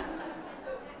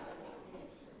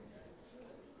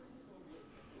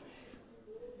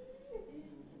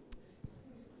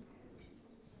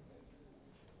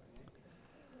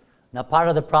 Now, part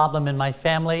of the problem in my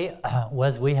family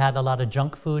was we had a lot of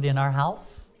junk food in our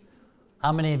house.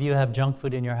 How many of you have junk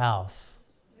food in your house?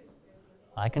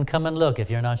 I can come and look if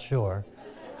you're not sure.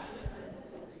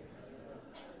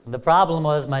 The problem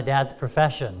was my dad's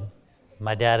profession.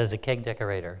 My dad is a cake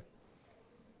decorator.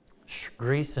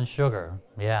 Grease and sugar,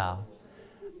 yeah.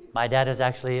 My dad is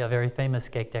actually a very famous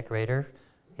cake decorator.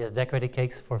 He has decorated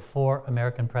cakes for 4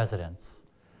 American presidents.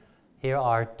 Here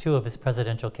are 2 of his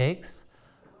presidential cakes.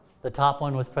 The top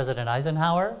one was President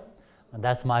Eisenhower, and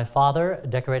that's my father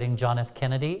decorating John F.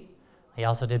 Kennedy. He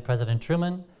also did President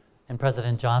Truman and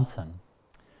President Johnson.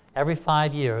 Every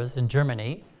 5 years in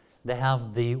Germany, they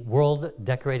have the World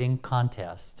Decorating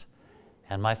Contest.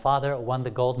 And my father won the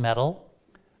gold medal,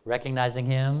 recognizing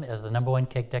him as the #1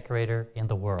 cake decorator in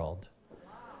the world.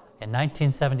 In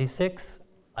 1976,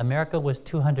 America was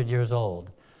 200 years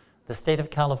old. The state of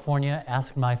California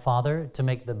asked my father to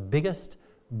make the biggest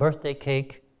birthday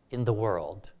cake in the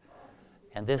world.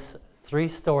 And this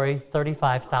 3-story,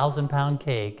 35,000-pound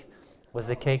cake was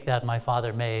the cake that my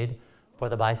father made for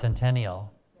the bicentennial.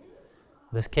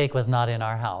 This cake was not in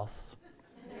our house.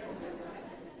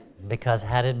 Because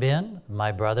had it been,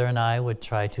 my brother and I would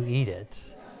try to eat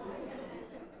it.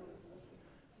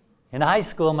 In high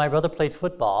school, my brother played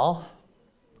football.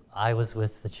 I was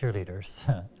with the cheerleaders.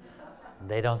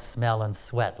 They don't smell and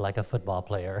sweat like a football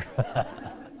player.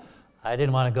 I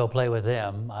didn't want to go play with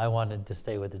them. I wanted to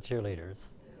stay with the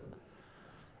cheerleaders.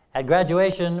 At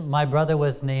graduation, my brother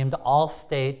was named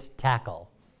All-State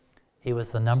Tackle. He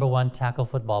was the #1 tackle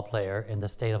football player in the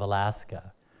state of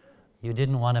Alaska. You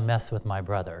didn't want to mess with my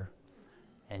brother,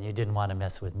 and you didn't want to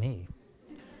mess with me.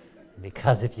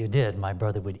 Because if you did, my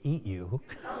brother would eat you.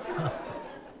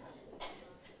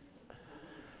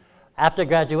 After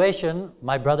graduation,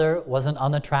 my brother wasn't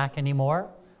on the track anymore.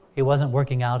 He wasn't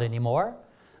working out anymore.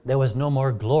 There was no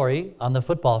more glory on the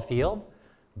football field,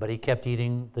 but he kept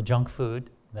eating the junk food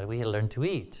that we had learned to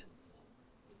eat.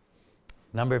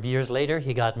 A number of years later,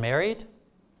 he got married,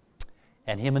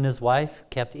 and him and his wife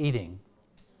kept eating.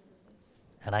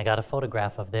 And I got a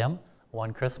photograph of them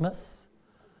one Christmas.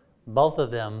 Both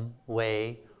of them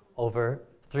weigh over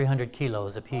 300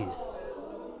 kilos apiece.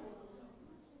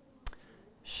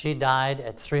 She died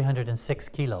at 306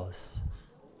 kilos.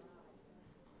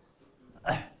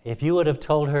 If you would have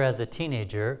told her as a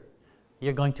teenager,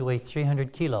 you're going to weigh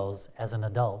 300 kilos as an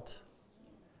adult,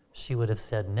 she would have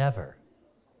said never.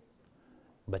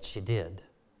 But she did.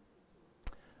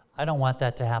 I don't want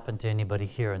that to happen to anybody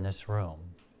here in this room.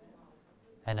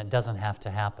 And it doesn't have to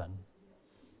happen.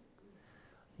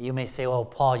 You may say, "Oh,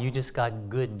 Paul, you just got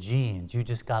good genes. You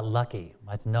just got lucky."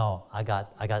 I said, "No, I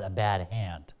got a bad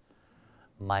hand."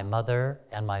 My mother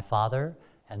and my father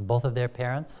and both of their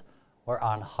parents were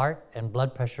on heart and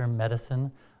blood pressure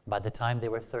medicine by the time they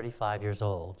were 35 years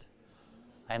old.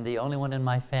 I'm the only one in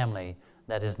my family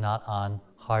that is not on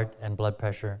heart and blood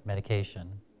pressure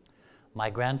medication. My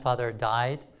grandfather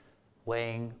died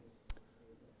weighing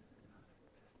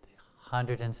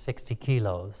 160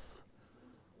 kilos.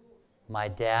 My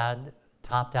dad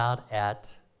topped out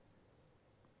at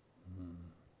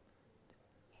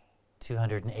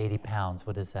 280 pounds.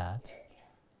 What is that?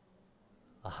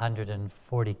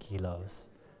 140 kilos.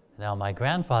 Now, my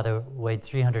grandfather weighed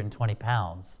 320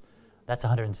 pounds. That's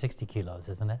 160 kilos,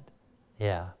 isn't it?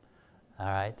 Yeah. All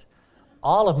right.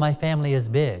 All of my family is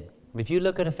big. If you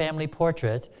look at a family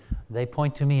portrait, they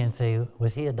point to me and say,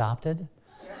 "Was he adopted?"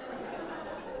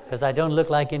 Because I don't look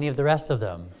like any of the rest of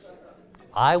them.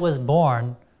 I was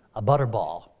born a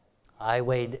butterball. I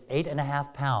weighed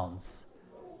 8.5 pounds.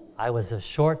 I was a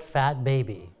short, fat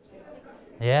baby.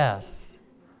 Yes.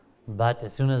 But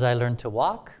as soon as I learned to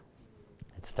walk,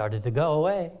 it started to go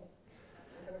away.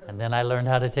 And then I learned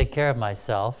how to take care of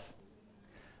myself.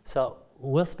 So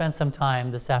we'll spend some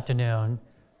time this afternoon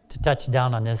to touch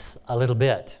down on this a little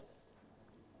bit.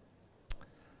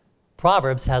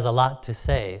 Proverbs has a lot to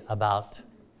say about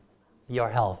your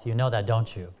health. You know that,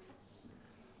 don't you?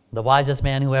 The wisest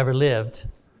man who ever lived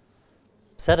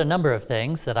said a number of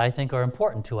things that I think are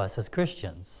important to us as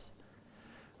Christians.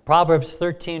 Proverbs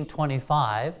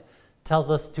 13:25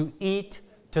 tells us to eat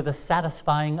to the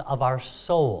satisfying of our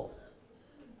soul.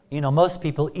 You know, most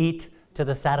people eat to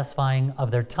the satisfying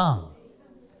of their tongue.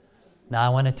 Now, I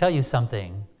want to tell you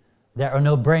something. There are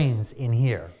no brains in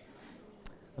here.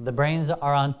 The brains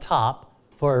are on top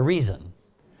for a reason.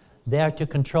 They are to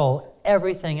control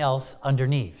everything else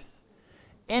underneath.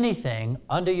 Anything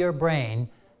under your brain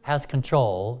has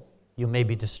control, you may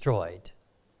be destroyed.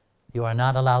 You are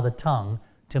not allowed the tongue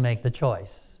to make the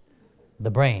choice.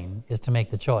 The brain is to make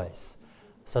the choice.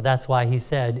 So that's why he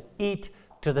said, eat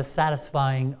to the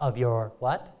satisfying of your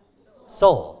what?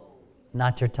 Soul,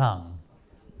 not your tongue.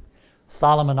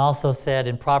 Solomon also said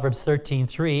in Proverbs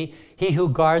 13:3, he who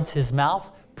guards his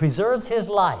mouth preserves his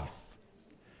life.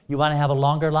 You want to have a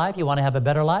longer life? You want to have a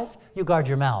better life? You guard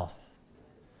your mouth.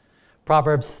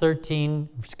 Proverbs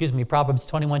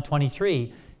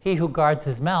 21:23, he who guards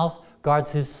his mouth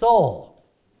guards his soul.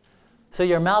 So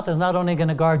your mouth is not only going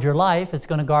to guard your life, it's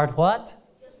going to guard what?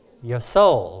 Your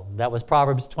soul. That was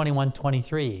Proverbs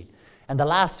 21:23. And the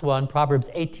last one, Proverbs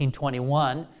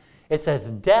 18:21, it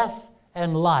says, death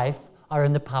and life are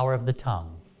in the power of the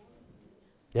tongue.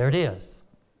 There it is.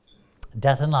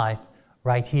 Death and life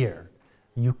right here.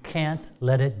 You can't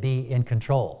let it be in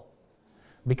control,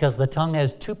 because the tongue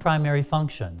has two primary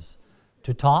functions,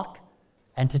 to talk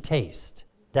and to taste.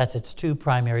 That's its two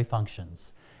primary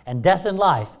functions. And death and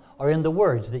life are in the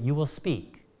words that you will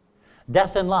speak.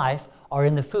 Death and life are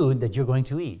in the food that you're going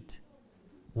to eat.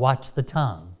 Watch the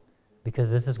tongue,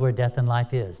 because this is where death and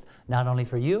life is, not only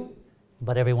for you,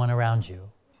 but everyone around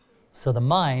you. So the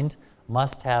mind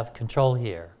must have control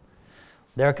here.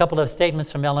 There are a couple of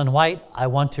statements from Ellen White I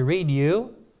want to read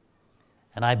you,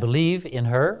 and I believe in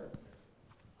her.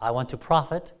 I want to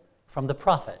profit from the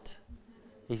prophet.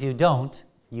 If you don't,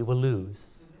 you will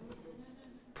lose.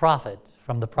 Profit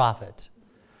from the prophet.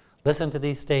 Listen to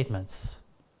these statements.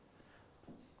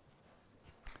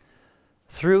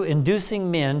 Through inducing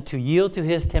men to yield to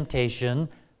his temptation,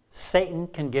 Satan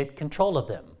can get control of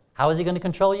them. How is he going to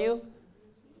control you?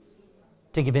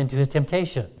 To give in to his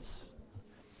temptations.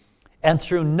 And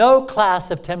through no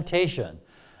class of temptation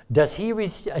does he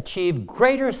achieve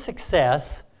greater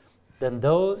success than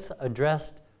those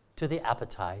addressed to the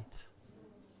appetite.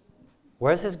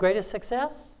 Where's his greatest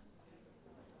success?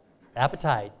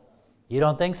 Appetite. You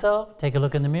don't think so? Take a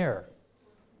look in the mirror.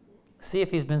 See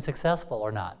if he's been successful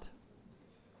or not.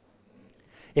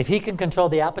 If he can control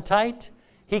the appetite,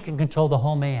 he can control the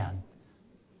whole man.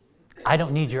 I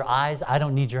don't need your eyes. I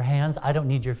don't need your hands. I don't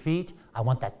need your feet. I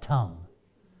want that tongue.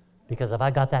 Because if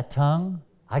I got that tongue,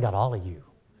 I got all of you.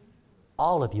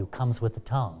 All of you comes with the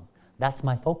tongue. That's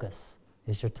my focus,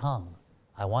 is your tongue.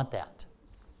 I want that.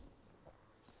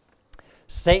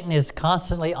 Satan is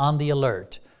constantly on the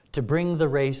alert to bring the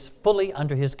race fully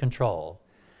under his control.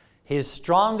 His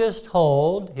strongest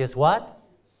hold, his what?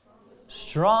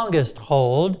 Strongest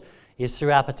hold is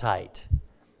through appetite.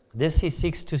 This he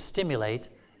seeks to stimulate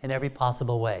in every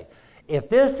possible way. If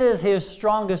this is his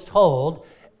strongest hold,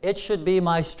 it should be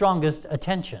my strongest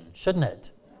attention, shouldn't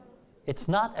it? It's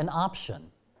not an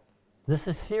option. This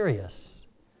is serious.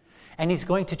 And he's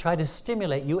going to try to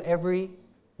stimulate you every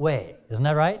way. Isn't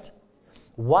that right?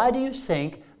 Why do you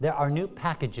think there are new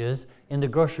packages in the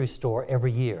grocery store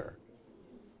every year?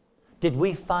 Did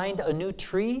we find a new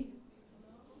tree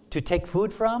to take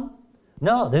food from?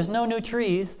 No, there's no new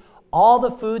trees. All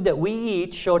the food that we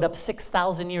eat showed up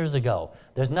 6,000 years ago.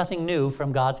 There's nothing new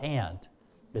from God's hand.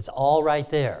 It's all right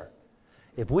there.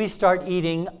 If we start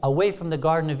eating away from the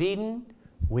Garden of Eden,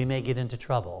 we may get into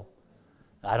trouble.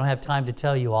 I don't have time to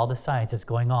tell you all the science that's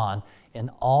going on in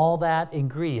all that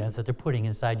ingredients that they're putting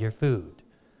inside your food.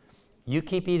 You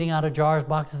keep eating out of jars,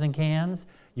 boxes, and cans,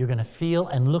 you're going to feel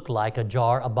and look like a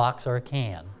jar, a box, or a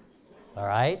can. All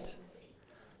right?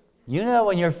 You know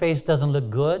when your face doesn't look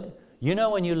good? You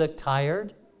know when you look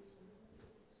tired?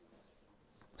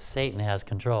 Satan has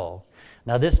control.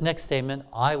 Now this next statement,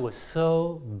 I was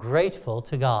so grateful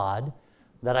to God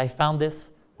that I found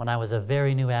this when I was a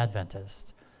very new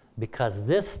Adventist, because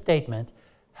this statement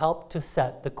helped to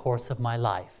set the course of my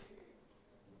life.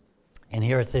 And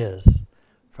here it is,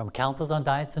 from Counsels on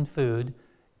Diets and Food,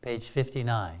 page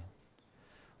 59.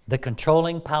 The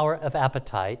controlling power of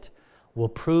appetite will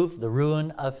prove the ruin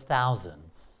of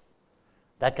thousands.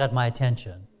 That got my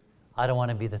attention. I don't want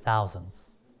to be the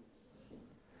thousands.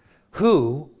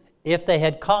 Who, if they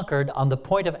had conquered on the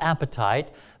point of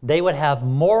appetite, they would have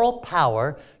moral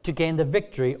power to gain the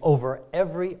victory over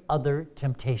every other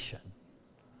temptation.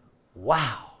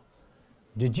 Wow.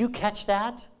 Did you catch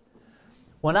that?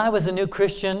 When I was a new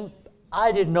Christian,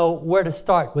 I didn't know where to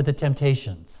start with the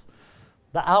temptations.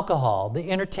 The alcohol, the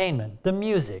entertainment, the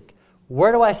music.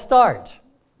 Where do I start?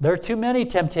 There are too many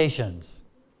temptations.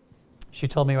 She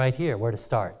told me right here where to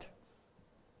start.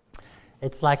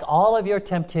 It's like all of your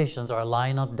temptations are a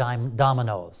line of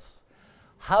dominoes.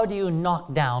 How do you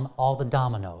knock down all the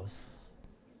dominoes?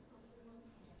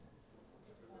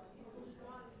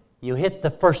 You hit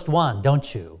the first one,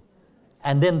 don't you?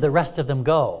 And then the rest of them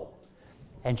go.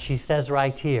 And she says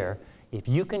right here, If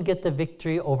you can get the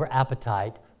victory over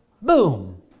appetite,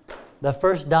 boom, the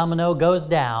first domino goes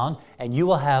down, and you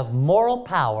will have moral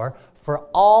power for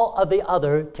all of the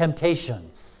other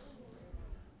temptations.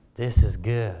 This is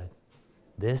good.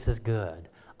 This is good.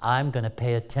 I'm going to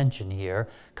pay attention here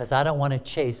because I don't want to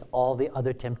chase all the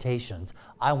other temptations.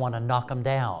 I want to knock them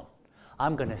down.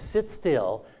 I'm going to sit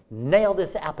still, nail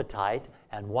this appetite,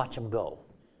 and watch them go.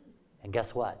 And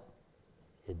guess what?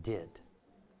 It did.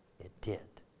 It did.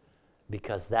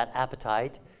 Because that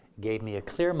appetite gave me a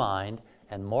clear mind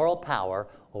and moral power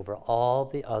over all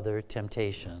the other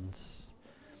temptations.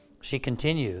 She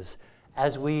continues,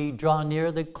 as we draw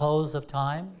near the close of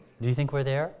time, do you think we're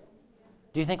there?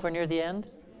 Do you think we're near the end?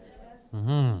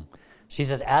 Mm-hmm. She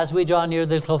says, as we draw near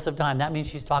the close of time, that means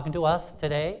she's talking to us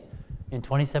today. In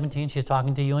 2017, she's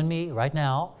talking to you and me right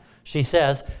now. She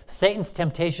says, Satan's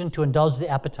temptation to indulge the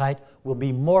appetite will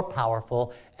be more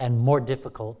powerful and more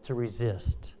difficult to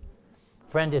resist.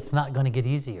 Friend, it's not going to get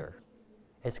easier.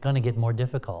 It's going to get more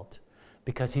difficult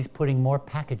because he's putting more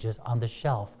packages on the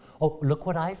shelf. Oh, look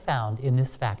what I found in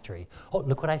this factory. Oh,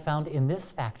 look what I found in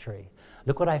this factory.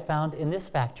 Look what I found in this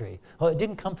factory. Oh, it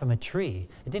didn't come from a tree.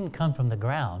 It didn't come from the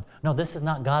ground. No, this is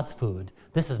not God's food.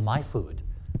 This is my food.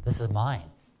 This is mine.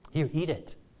 Here, eat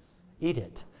it. Eat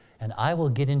it. And I will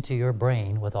get into your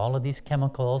brain with all of these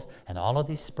chemicals and all of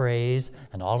these sprays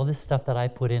and all of this stuff that I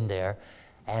put in there.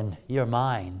 And you're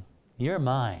mine. You're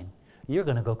mine. You're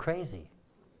going to go crazy.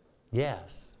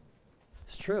 Yes,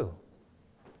 it's true.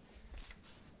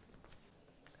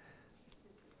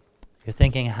 You're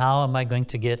thinking, how am I going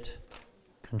to get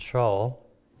control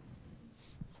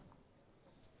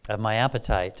of my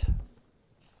appetite?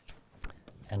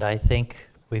 And I think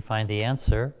we find the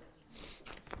answer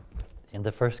in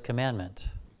the first commandment.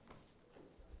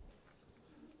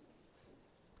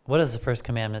 What does the first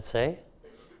commandment say?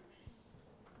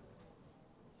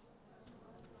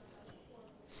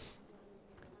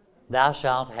 Thou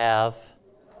shalt have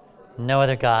no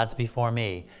other gods before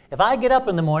me. If I get up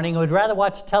in the morning and would rather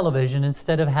watch television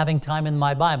instead of having time in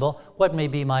my Bible, what may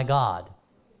be my God?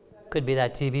 Could be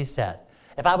that TV set.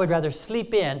 If I would rather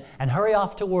sleep in and hurry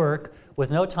off to work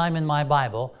with no time in my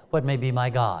Bible, what may be my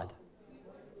God?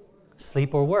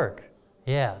 Sleep or work.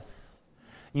 Yes.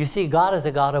 You see, God is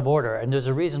a God of order, and there's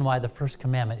a reason why the first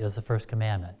commandment is the first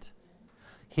commandment.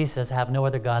 He says, have no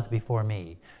other gods before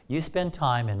me. You spend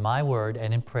time in my word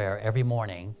and in prayer every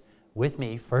morning with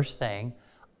me, first thing,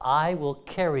 I will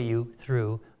carry you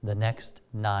through the next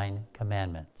 9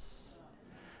 commandments.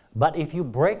 But if you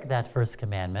break that first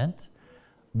commandment,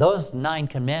 those 9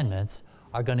 commandments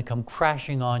are going to come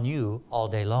crashing on you all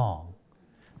day long.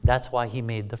 That's why he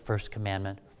made the first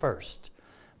commandment first.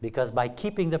 Because by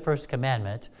keeping the first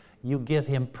commandment, you give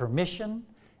him permission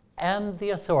and the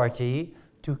authority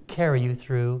to carry you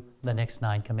through the next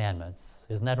 9 commandments.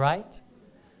 Isn't that right?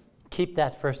 Keep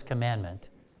that first commandment.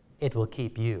 It will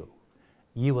keep you.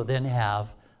 You will then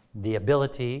have the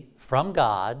ability from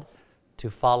God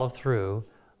to follow through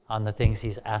on the things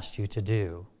he's asked you to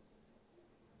do.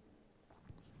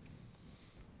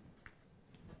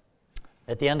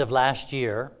 At the end of last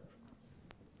year,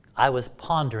 I was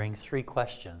pondering 3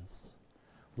 questions.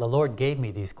 The Lord gave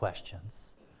me these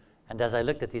questions. And as I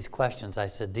looked at these questions, I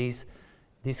said, these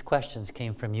questions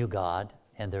came from you, God,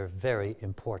 and they're very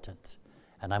important.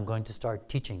 And I'm going to start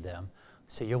teaching them.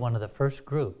 So you're one of the first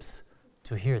groups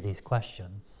to hear these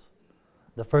questions.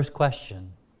 The first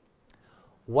question,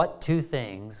 what 2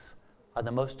 things are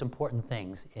the most important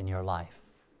things in your life?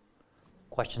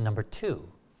 Question number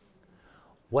 2,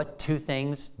 what 2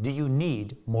 things do you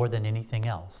need more than anything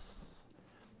else?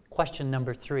 Question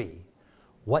number 3,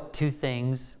 what 2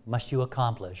 things must you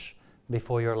accomplish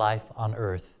before your life on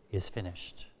earth is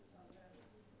finished?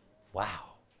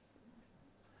 Wow.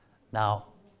 Now,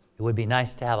 it would be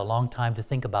nice to have a long time to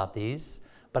think about these,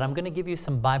 but I'm going to give you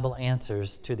some Bible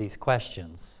answers to these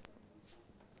questions.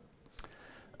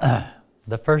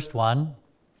 The first one,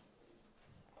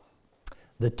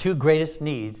 the 2 greatest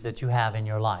needs that you have in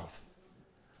your life.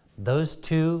 Those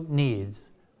 2 needs,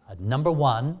 number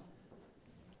 1,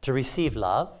 to receive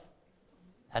love,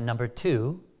 and number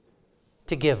 2,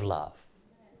 to give love.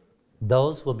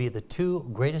 Those will be the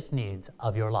 2 greatest needs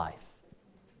of your life.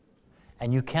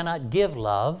 And you cannot give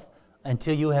love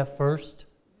until you have first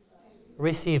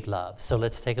received love. So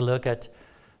let's take a look at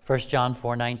 1 John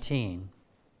 4:19.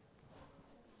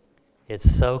 It's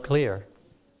so clear.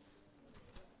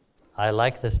 I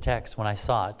like this text. When I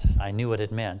saw it, I knew what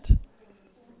it meant.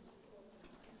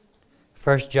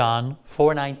 1 John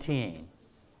 4:19.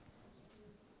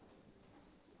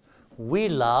 We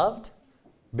loved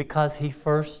because he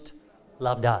first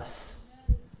loved us.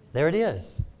 There it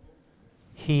is.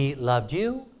 He loved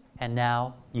you, and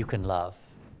now you can love.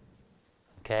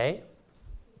 Okay?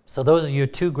 So those are your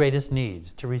two greatest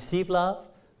needs, to receive love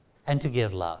and to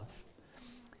give love.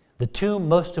 The two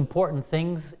most important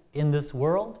things in this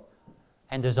world,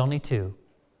 and there's only two,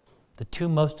 the two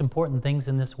most important things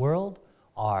in this world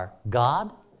are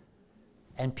God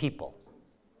and people.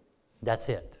 That's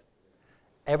it.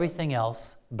 Everything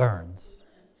else burns.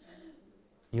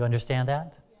 You understand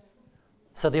that?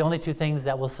 So the only two things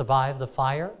that will survive the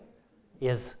fire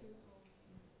is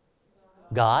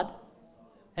God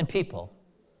and people.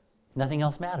 Nothing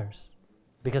else matters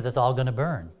because it's all going to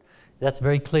burn. That's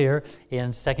very clear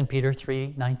in 2 Peter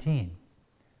 3:19.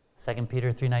 2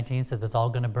 Peter 3:19 says it's all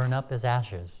going to burn up as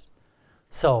ashes.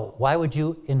 So why would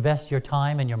you invest your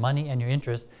time and your money and your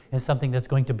interest in something that's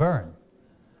going to burn?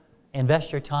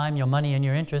 Invest your time, your money, and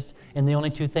your interest in the only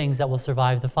two things that will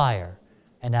survive the fire.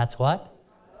 And that's what?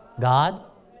 God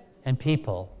and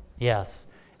people. Yes.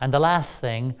 And the last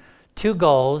thing, two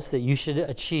goals that you should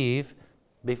achieve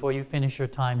before you finish your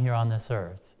time here on this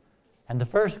earth. And the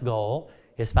first goal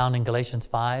is found in Galatians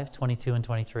 5:22 and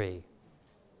 23.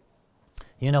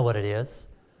 You know what it is.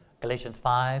 Galatians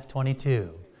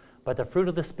 5:22. But the fruit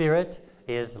of the Spirit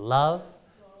is love,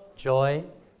 joy,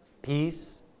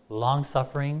 peace,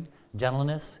 long-suffering,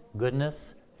 gentleness,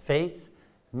 goodness, faith,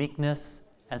 meekness,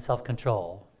 and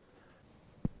self-control.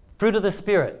 Fruit of the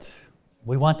Spirit.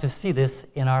 We want to see this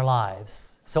in our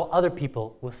lives so other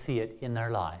people will see it in their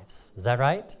lives. Is that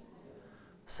right?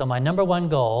 So my number one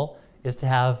goal is to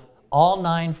have all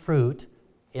 9 fruit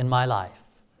in my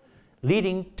life,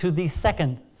 leading to the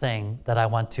second thing that I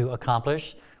want to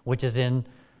accomplish, which is in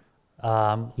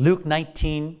Luke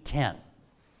 19:10.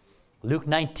 Luke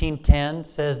 19:10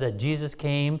 says that Jesus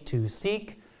came to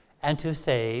seek and to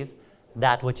save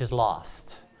that which is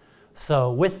lost.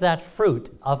 So with that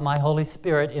fruit of my Holy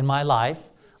Spirit in my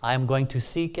life, I am going to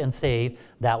seek and save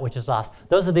that which is lost.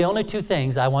 Those are the only two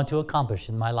things I want to accomplish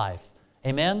in my life.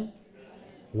 Amen? Amen.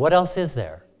 What else is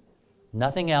there?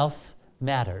 Nothing else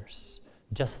matters.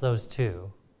 Just those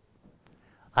two.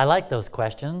 I like those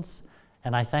questions,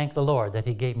 and I thank the Lord that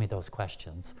He gave me those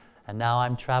questions. And now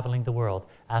I'm traveling the world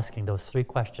asking those 3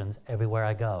 questions everywhere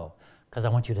I go, because I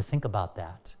want you to think about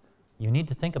that. You need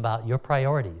to think about your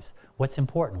priorities. What's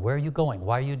important? Where are you going?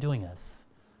 Why are you doing this?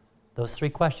 Those 3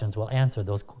 questions will answer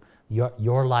those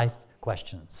your life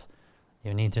questions.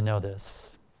 You need to know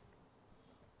this.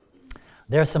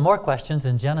 There are some more questions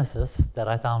in Genesis that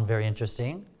I found very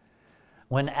interesting.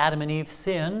 When Adam and Eve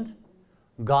sinned,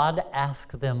 God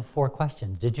asked them 4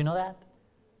 questions. Did you know that?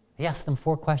 He asked them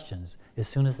 4 questions as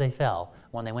soon as they fell.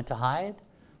 When they went to hide,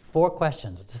 4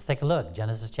 questions. Just take a look,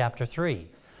 Genesis chapter 3.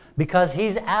 Because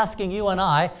He's asking you and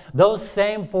I those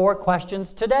same 4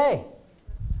 questions today.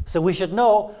 So we should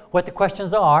know what the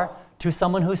questions are to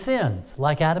someone who sins,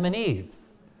 like Adam and Eve.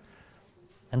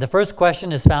 And the first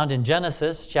question is found in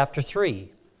Genesis chapter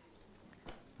 3.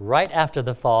 Right after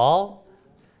the fall,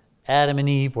 Adam and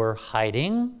Eve were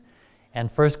hiding.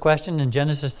 And first question in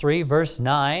Genesis 3, verse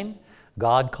 9,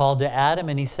 God called to Adam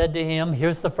and He said to him,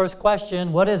 here's the first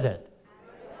question, what is it?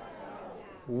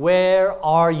 Where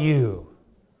are you?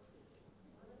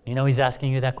 You know He's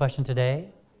asking you that question today?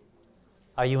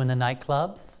 Are you in the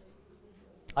nightclubs?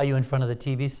 Are you in front of the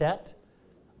TV set?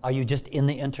 Are you just in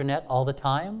the internet all the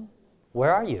time?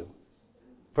 Where are you?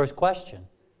 First question,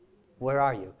 where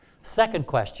are you? Second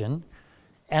question,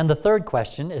 and the third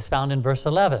question is found in verse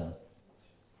 11.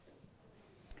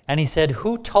 And He said,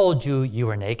 who told you you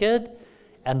were naked?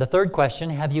 And the third question,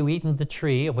 have you eaten the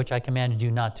tree of which I commanded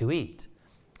you not to eat?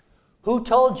 Who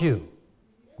told you?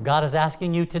 God is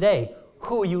asking you today,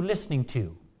 who are you listening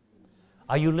to?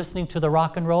 Are you listening to the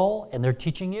rock and roll and they're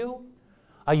teaching you?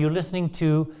 Are you listening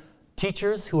to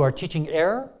teachers who are teaching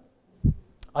error?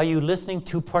 Are you listening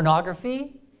to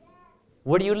pornography?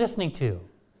 What are you listening to?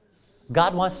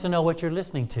 God wants to know what you're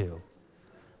listening to.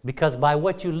 Because by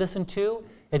what you listen to,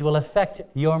 it will affect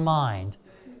your mind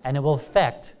and it will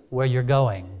affect where you're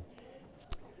going.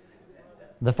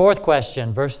 The fourth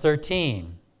question, verse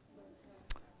 13.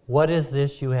 What is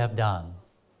this you have done?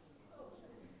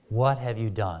 What have you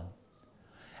done?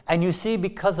 And you see,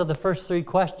 because of the first 3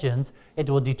 questions, it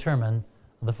will determine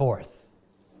the fourth.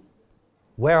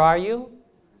 Where are you?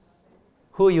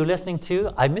 Who are you listening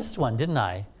to? I missed one, didn't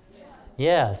I?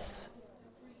 Yes.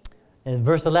 In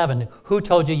verse 11, who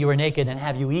told you you were naked and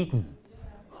have you eaten?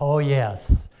 Oh,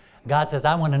 yes. God says,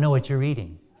 I want to know what you're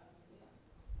eating.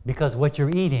 Because what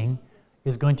you're eating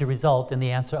is going to result in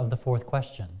the answer of the fourth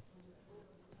question.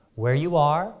 Where you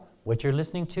are, what you're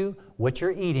listening to, what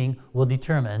you're eating will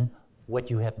determine what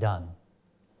you have done.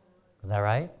 Is that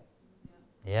right?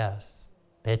 Yes.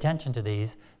 Pay attention to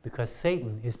these because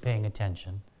Satan is paying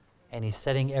attention and he's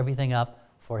setting everything up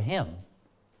for him,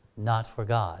 not for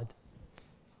God.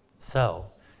 So,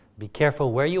 be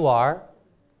careful where you are,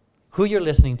 who you're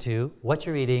listening to, what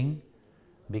you're eating,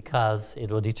 because it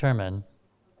will determine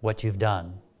what you've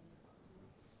done.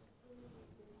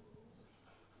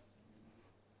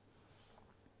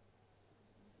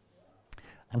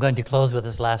 I'm going to close with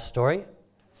this last story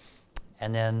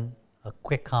and then a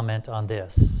quick comment on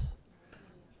this.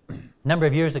 A number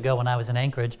of years ago when I was in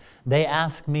Anchorage, they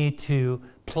asked me to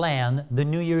plan the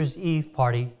New Year's Eve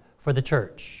party for the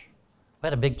church. We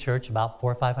had a big church, about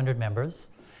 400 or 500 members.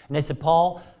 And they said,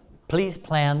 Paul, please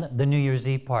plan the New Year's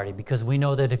Eve party because we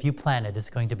know that if you plan it, it's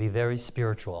going to be very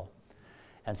spiritual.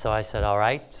 And so I said, all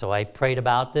right. So I prayed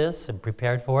about this and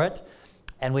prepared for it.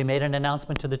 And we made an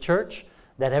announcement to the church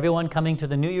that everyone coming to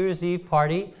the New Year's Eve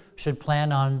party should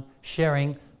plan on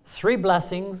sharing 3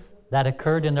 blessings that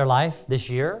occurred in their life this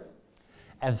year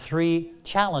and 3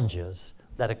 challenges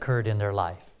that occurred in their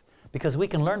life. Because we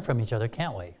can learn from each other,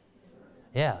 can't we?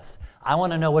 Yes. I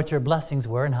want to know what your blessings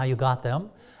were and how you got them.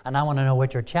 And I want to know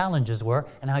what your challenges were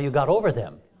and how you got over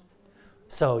them.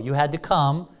 So you had to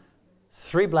come,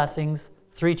 3 blessings,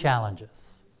 3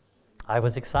 challenges. I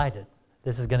was excited.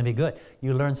 This is going to be good.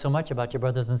 You learn so much about your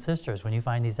brothers and sisters when you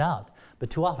find these out. But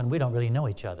too often we don't really know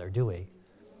each other, do we?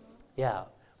 Yeah.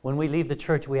 When we leave the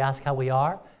church, we ask how we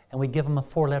are, and we give them a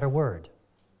 4-letter word.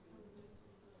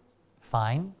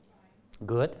 Fine,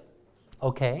 good,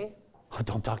 okay. Oh,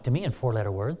 don't talk to me in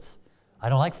 4-letter words. I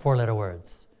don't like 4-letter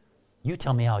words. You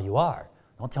tell me how you are.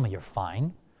 Don't tell me you're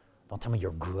fine. Don't tell me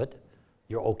you're good.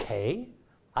 You're okay.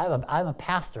 I'm a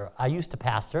pastor. I used to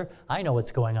pastor. I know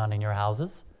what's going on in your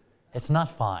houses. It's not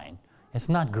fine. It's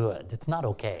not good. It's not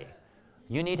okay.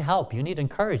 You need help. You need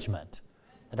encouragement.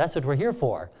 And that's what we're here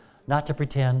for. Not to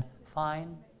pretend,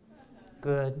 fine,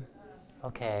 good,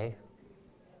 okay.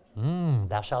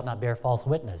 Thou shalt not bear false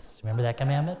witness. Remember that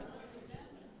commandment?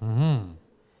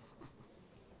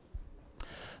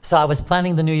 So I was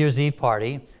planning the New Year's Eve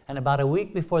party, and about a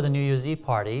week before the New Year's Eve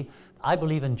party, I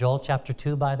believe in Joel chapter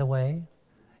 2, by the way.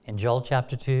 In Joel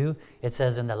chapter 2, it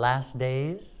says, in the last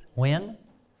days, when?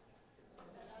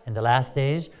 In the last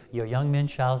days, your young men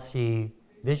shall see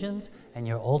visions, and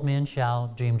your old men shall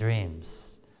dream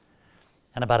dreams.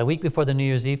 And about a week before the New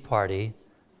Year's Eve party,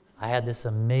 I had this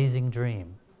amazing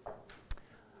dream.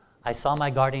 I saw my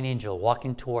guardian angel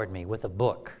walking toward me with a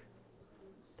book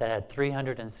that had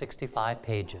 365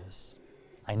 pages.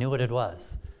 I knew what it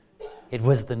was. It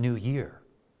was the new year,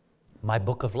 my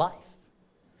book of life.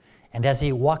 And as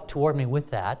he walked toward me with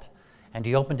that, and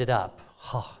he opened it up,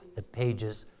 the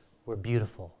pages were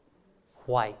beautiful,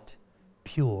 white,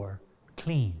 pure,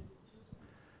 clean.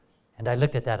 And I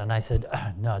looked at that and I said,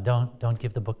 no, don't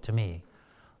give the book to me.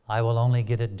 I will only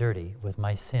get it dirty with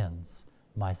my sins,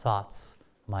 my thoughts,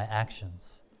 my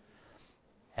actions.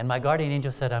 And my guardian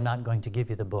angel said, I'm not going to give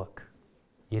you the book.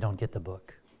 You don't get the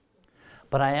book.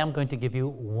 But I am going to give you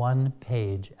 1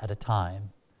 page at a time,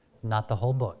 not the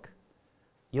whole book.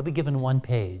 You'll be given 1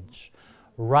 page.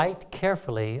 Write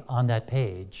carefully on that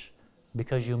page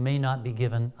because you may not be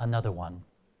given another one.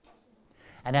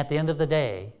 And at the end of the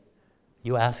day,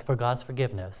 you ask for God's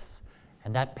forgiveness,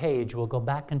 and that page will go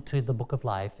back into the book of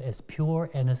life as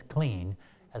pure and as clean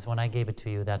as when I gave it to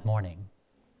you that morning.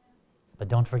 But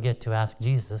don't forget to ask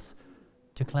Jesus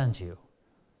to cleanse you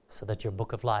so that your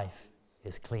book of life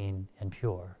is clean and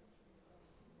pure.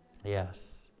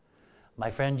 Yes. My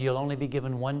friend, you'll only be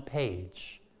given 1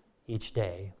 page each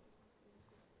day.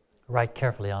 Write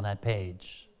carefully on that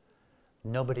page.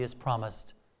 Nobody is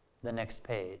promised the next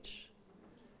page.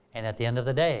 And at the end of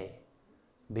the day,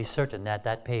 be certain that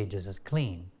that page is as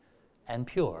clean and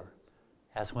pure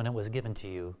as when it was given to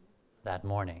you that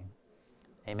morning.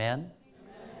 Amen?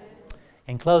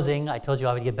 In closing, I told you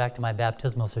I would get back to my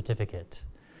baptismal certificate.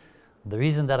 The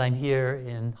reason that I'm here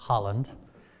in Holland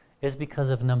is because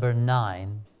of number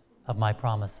 9 of my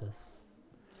promises.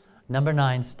 Number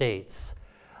 9 states,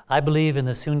 I believe in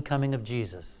the soon coming of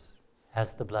Jesus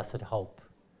as the blessed hope.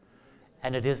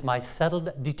 And it is my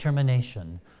settled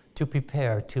determination to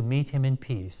prepare to meet him in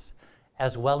peace,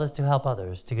 as well as to help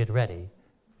others to get ready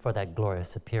for that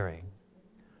glorious appearing.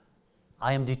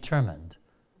 I am determined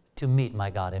to meet my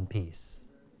God in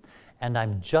peace. And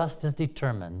I'm just as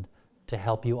determined to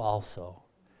help you also.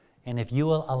 And if you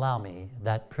will allow me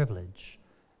that privilege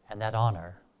and that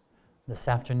honor, this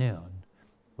afternoon,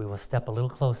 we will step a little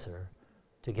closer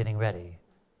to getting ready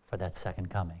for that second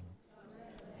coming.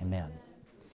 Amen.